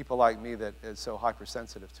people like me that is so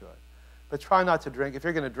hypersensitive to it. But try not to drink. If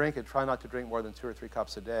you're going to drink it, try not to drink more than 2 or 3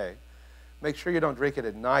 cups a day. Make sure you don't drink it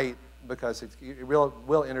at night because it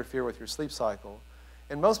will interfere with your sleep cycle.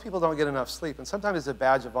 And most people don't get enough sleep. And sometimes it's a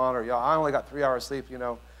badge of honor. I only got 3 hours sleep,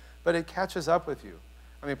 but it catches up with you.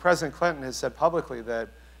 I mean, President Clinton has said publicly that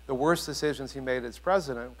the worst decisions he made as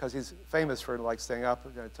president, because he's famous for staying up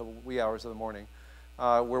until wee hours of the morning,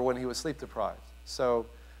 were when he was sleep deprived. So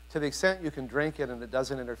to the extent you can drink it and it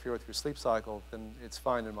doesn't interfere with your sleep cycle, then it's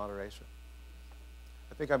fine in moderation.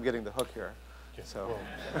 I think I'm getting the hook here. So.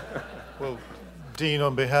 Well, Dean,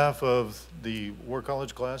 on behalf of the War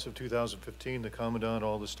College class of 2015, the Commandant,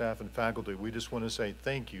 all the staff and faculty, we just want to say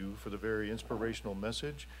thank you for the very inspirational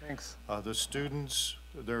message. Thanks. The students,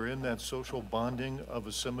 they're in that social bonding of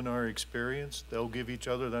a seminar experience. They'll give each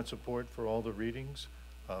other that support for all the readings,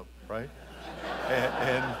 right?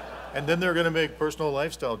 And then they're going to make personal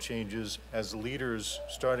lifestyle changes as leaders,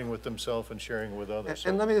 starting with themselves and sharing with others.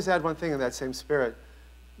 And let me just add one thing in that same spirit.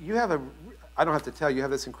 You have I don't have to tell you, you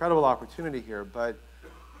have this incredible opportunity here, but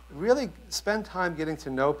really spend time getting to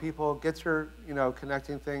know people, get your,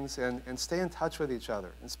 connecting things, and stay in touch with each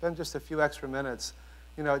other. And spend just a few extra minutes,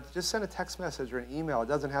 just send a text message or an email. It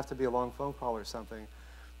doesn't have to be a long phone call or something.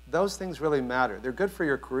 Those things really matter. They're good for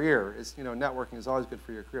your career. Networking is always good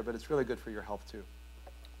for your career, but it's really good for your health too.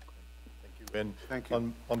 Thank you. And thank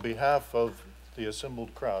you. On behalf of the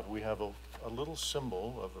assembled crowd, we have a little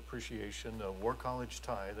symbol of appreciation, a War College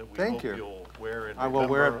tie that we hope you'll wear and I will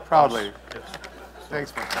wear it proudly. Yes.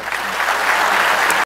 Thanks, man.